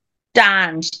 No.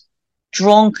 Stand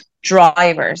drunk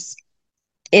drivers.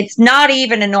 it's not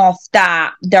even enough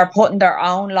that they're putting their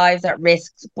own lives at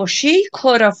risk, but she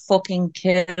could have fucking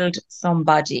killed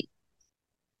somebody.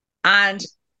 And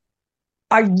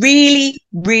I really,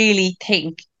 really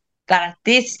think that at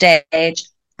this stage,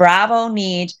 Bravo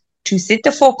need to sit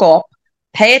the fuck up,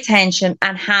 pay attention,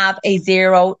 and have a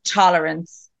zero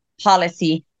tolerance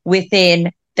policy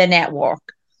within the network.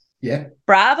 Yeah.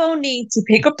 Bravo need to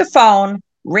pick up the phone,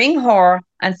 ring her,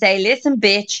 and say, listen,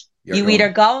 bitch, you either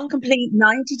go and complete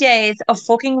 90 days of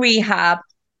fucking rehab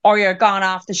or you're gone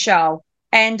off the show.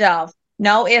 End of.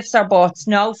 No ifs or buts.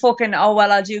 No fucking, oh,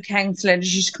 well, I'll do counselling.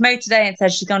 She's come out today and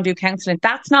said she's going to do counselling.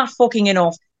 That's not fucking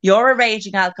enough. You're a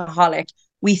raging alcoholic.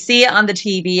 We see it on the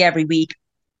TV every week.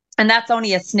 And that's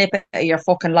only a snippet of your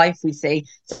fucking life we see.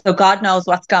 So God knows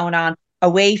what's going on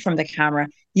away from the camera.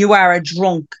 You are a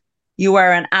drunk. You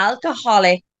are an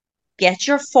alcoholic. Get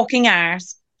your fucking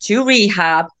arse to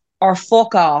rehab or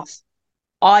fuck off.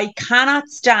 I cannot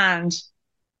stand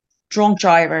drunk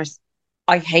drivers.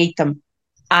 I hate them.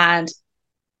 And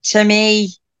to me,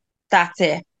 that's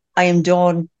it. I am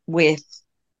done with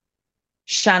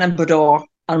Shannon Budor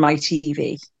on my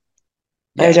TV.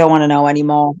 Yeah. I don't want to know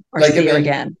anymore or see her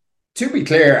again. To be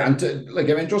clear, and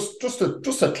just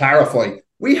to clarify,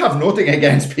 we have nothing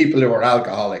against people who are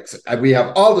alcoholics. We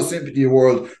have all the sympathy in the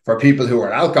world for people who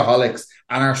are alcoholics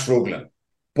and are struggling.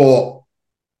 But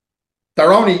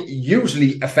they're only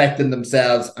usually affecting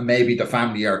themselves and maybe the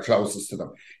family are closest to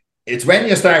them. It's when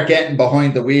you start getting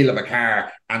behind the wheel of a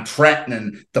car and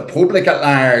threatening the public at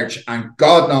large and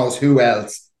God knows who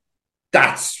else,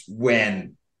 that's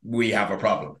when we have a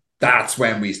problem. That's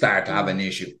when we start to have an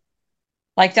issue.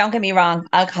 Like, don't get me wrong,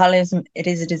 alcoholism, it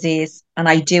is a disease, and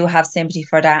I do have sympathy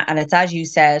for that. And it's, as you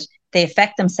said, they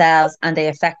affect themselves and they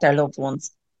affect their loved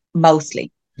ones, mostly.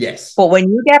 Yes. But when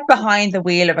you get behind the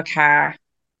wheel of a car,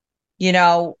 you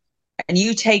know, and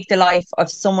you take the life of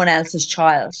someone else's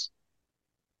child,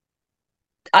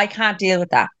 I can't deal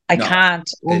with that. I can't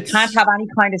have any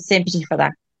kind of sympathy for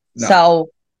that. No. So,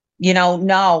 you know,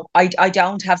 no, I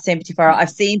don't have sympathy for her. I've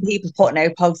seen people putting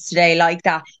out posts today like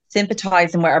that,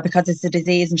 sympathising with her because it's a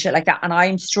disease and shit like that. And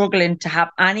I'm struggling to have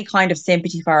any kind of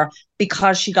sympathy for her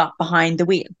because she got behind the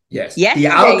wheel. Yes. The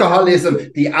alcoholism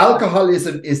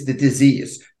is the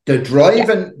disease.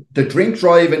 The drink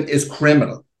driving is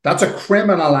criminal. That's a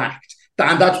criminal act.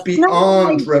 And that's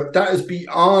beyond, that is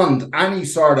beyond any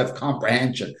sort of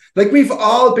comprehension. Like, we've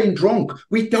all been drunk.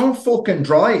 We don't fucking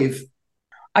drive.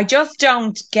 I just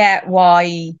don't get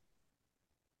why.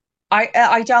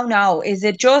 I don't know. Is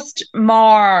it just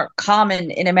more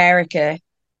common in America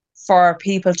for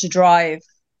people to drive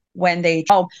when they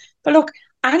drove? But look,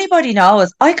 anybody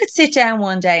knows I could sit down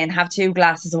one day and have 2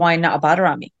 glasses of wine, not a bother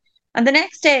on me. And the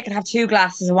next day I could have 2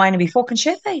 glasses of wine and be fucking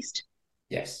shit-faced.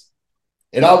 Yes.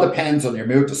 It all depends on your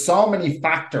mood. There's so many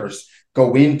factors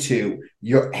go into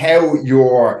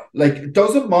it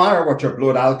doesn't matter what your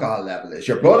blood alcohol level is.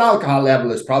 Your blood alcohol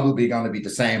level is probably going to be the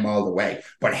same all the way,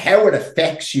 but how it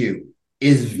affects you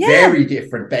is very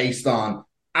different based on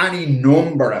any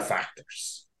number of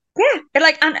factors. Yeah,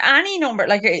 like any number,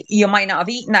 like you might not have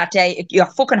eaten that day. Your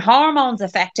fucking hormones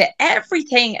affect it.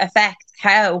 Everything affects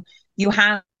how you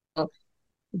handle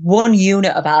 1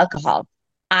 unit of alcohol.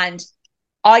 And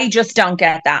I just don't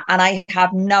get that. And I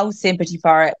have no sympathy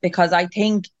for it because I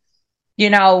think, you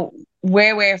know,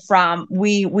 where we're from,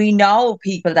 we know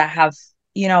people that have,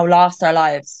 you know, lost their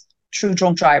lives through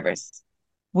drunk drivers.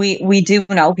 We do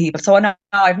know people. So no,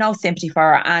 I have no sympathy for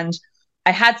her. And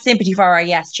I had sympathy for her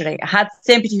yesterday. I had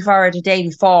sympathy for her the day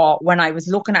before when I was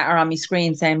looking at her on my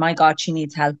screen saying, my God, she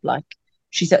needs help. Like,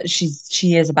 she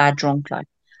is a bad drunk. Like,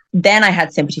 then I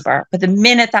had sympathy for her. But the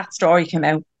minute that story came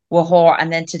out, with her,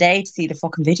 and then today to see the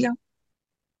fucking video.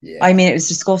 Yeah. I mean, it was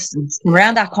disgusting.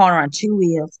 Around that corner on 2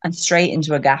 wheels and straight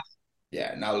into a gap.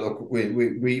 Yeah, now look,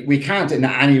 we can't in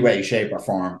any way, shape, or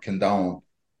form condone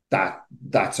that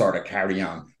sort of carry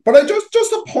on. But I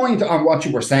just a point on what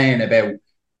you were saying about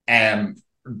I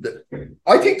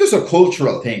think there's a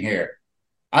cultural thing here.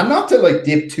 And not to like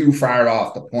dip too far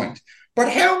off the point,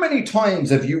 but how many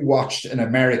times have you watched an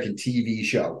American TV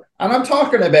show? And I'm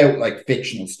talking about like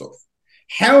fictional stuff.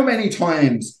 How many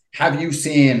times have you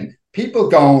seen people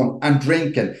going and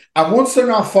drinking, and once they're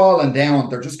not falling down,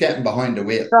 they're just getting behind the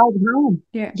wheel? Driving home.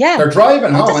 Yeah. They're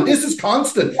driving home, and this is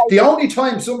constant. The only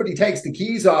time somebody takes the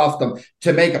keys off them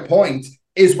to make a point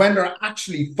is when they're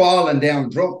actually falling down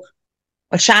drunk.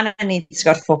 Well, Shannon needs to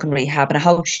go to fucking rehab, and I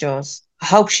hope she does. I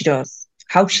hope she does.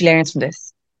 I hope she learns from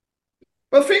this.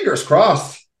 Well, fingers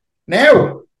crossed.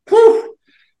 Now,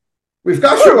 we've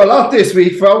got through a lot this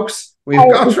week, folks. We've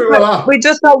gone through a lot. We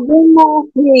just got one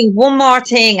more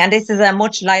thing, and this is a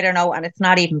much lighter note, and it's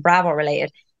not even Bravo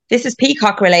related. This is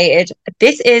Peacock related.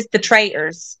 This is The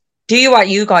Traitors.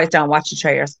 You guys don't watch The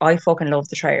Traitors? I fucking love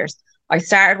The Traitors. I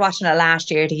started watching it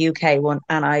last year, the UK one,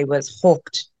 and I was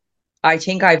hooked. I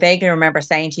think I vaguely remember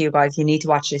saying to you guys, you need to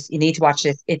watch this. You need to watch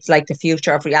this. It's like the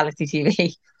future of reality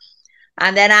TV.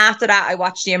 And then after that, I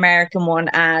watched the American one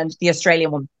and the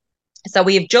Australian one. So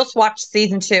we've just watched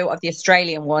season 2 of the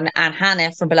Australian one, and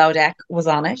Hannah from Below Deck was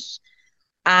on it.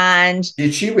 And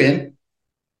did she win?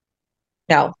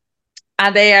 No.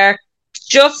 And they are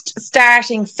just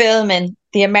starting filming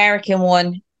the American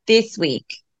one this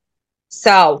week.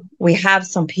 So we have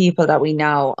some people that we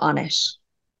know on it.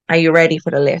 Are you ready for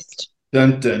the list?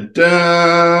 Dun, dun,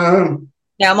 dun.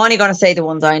 Now, I'm only going to say the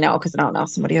ones I know because I don't know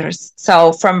some of the others.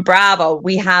 So from Bravo,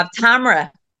 we have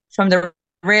Tamara from the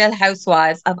Real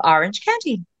Housewives of Orange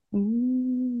County.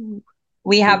 Ooh.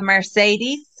 We have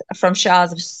Mercedes from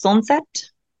Shaws of Sunset.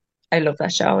 I love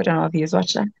that show. I don't know if you've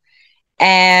watched that.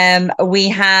 We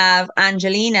have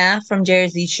Angelina from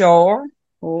Jersey Shore.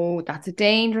 Oh, that's a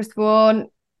dangerous one.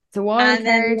 It's a wild And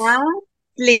then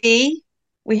lastly,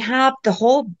 we have the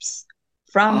Hubs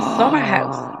from Summer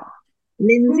House.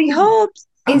 Lindsay Hubs.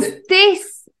 Is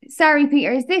this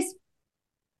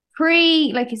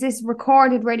is this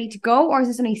recorded, ready to go, or is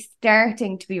this only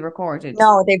starting to be recorded?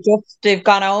 No, they've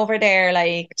gone over there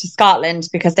to Scotland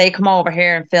because they come over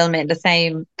here and film it in the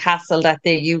same castle that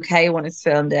the UK one is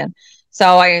filmed in.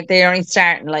 So they're only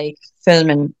starting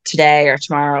filming today or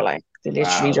tomorrow. They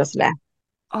literally just left.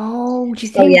 Oh, do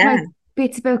you think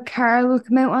bits about Carl will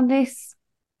come out on this?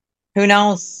 Who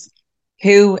knows?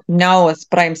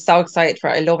 But I'm so excited for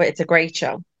it. I love it. It's a great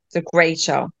show.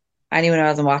 Anyone who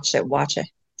hasn't watched it, watch it.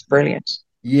 It's brilliant.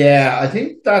 Yeah, I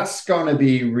think that's going to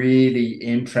be really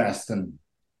interesting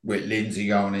with Lindsay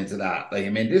going into that.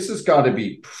 This has got to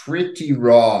be pretty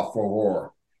raw for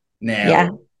her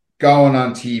now, going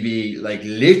on TV,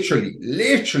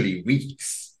 literally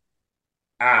weeks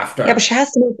after. Yeah, but she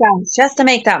has to make that. She has to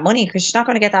make that money because she's not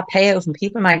going to get that payout from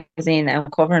People magazine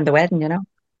and covering the wedding,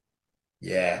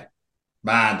 Yeah,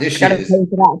 man, this shit is.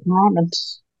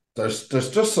 There's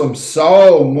just there's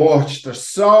so much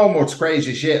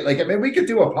crazy shit. We could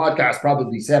do a podcast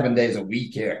probably 7 days a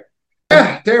week here.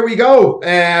 Yeah, there we go.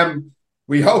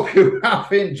 We hope you have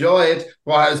enjoyed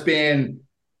what has been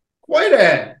quite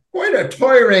a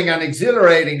tiring and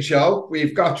exhilarating show.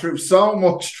 We've got through so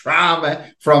much drama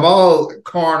from all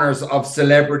corners of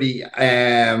celebrity.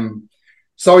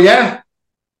 So yeah,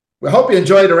 we hope you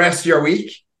enjoy the rest of your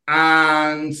week.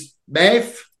 And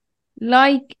Maeve,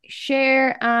 like,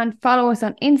 share, and follow us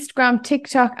on Instagram,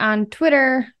 TikTok, and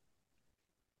Twitter.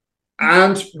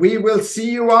 And we will see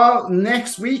you all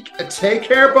next week. Take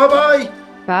care. Bye-bye.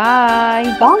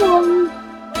 Bye. Bye.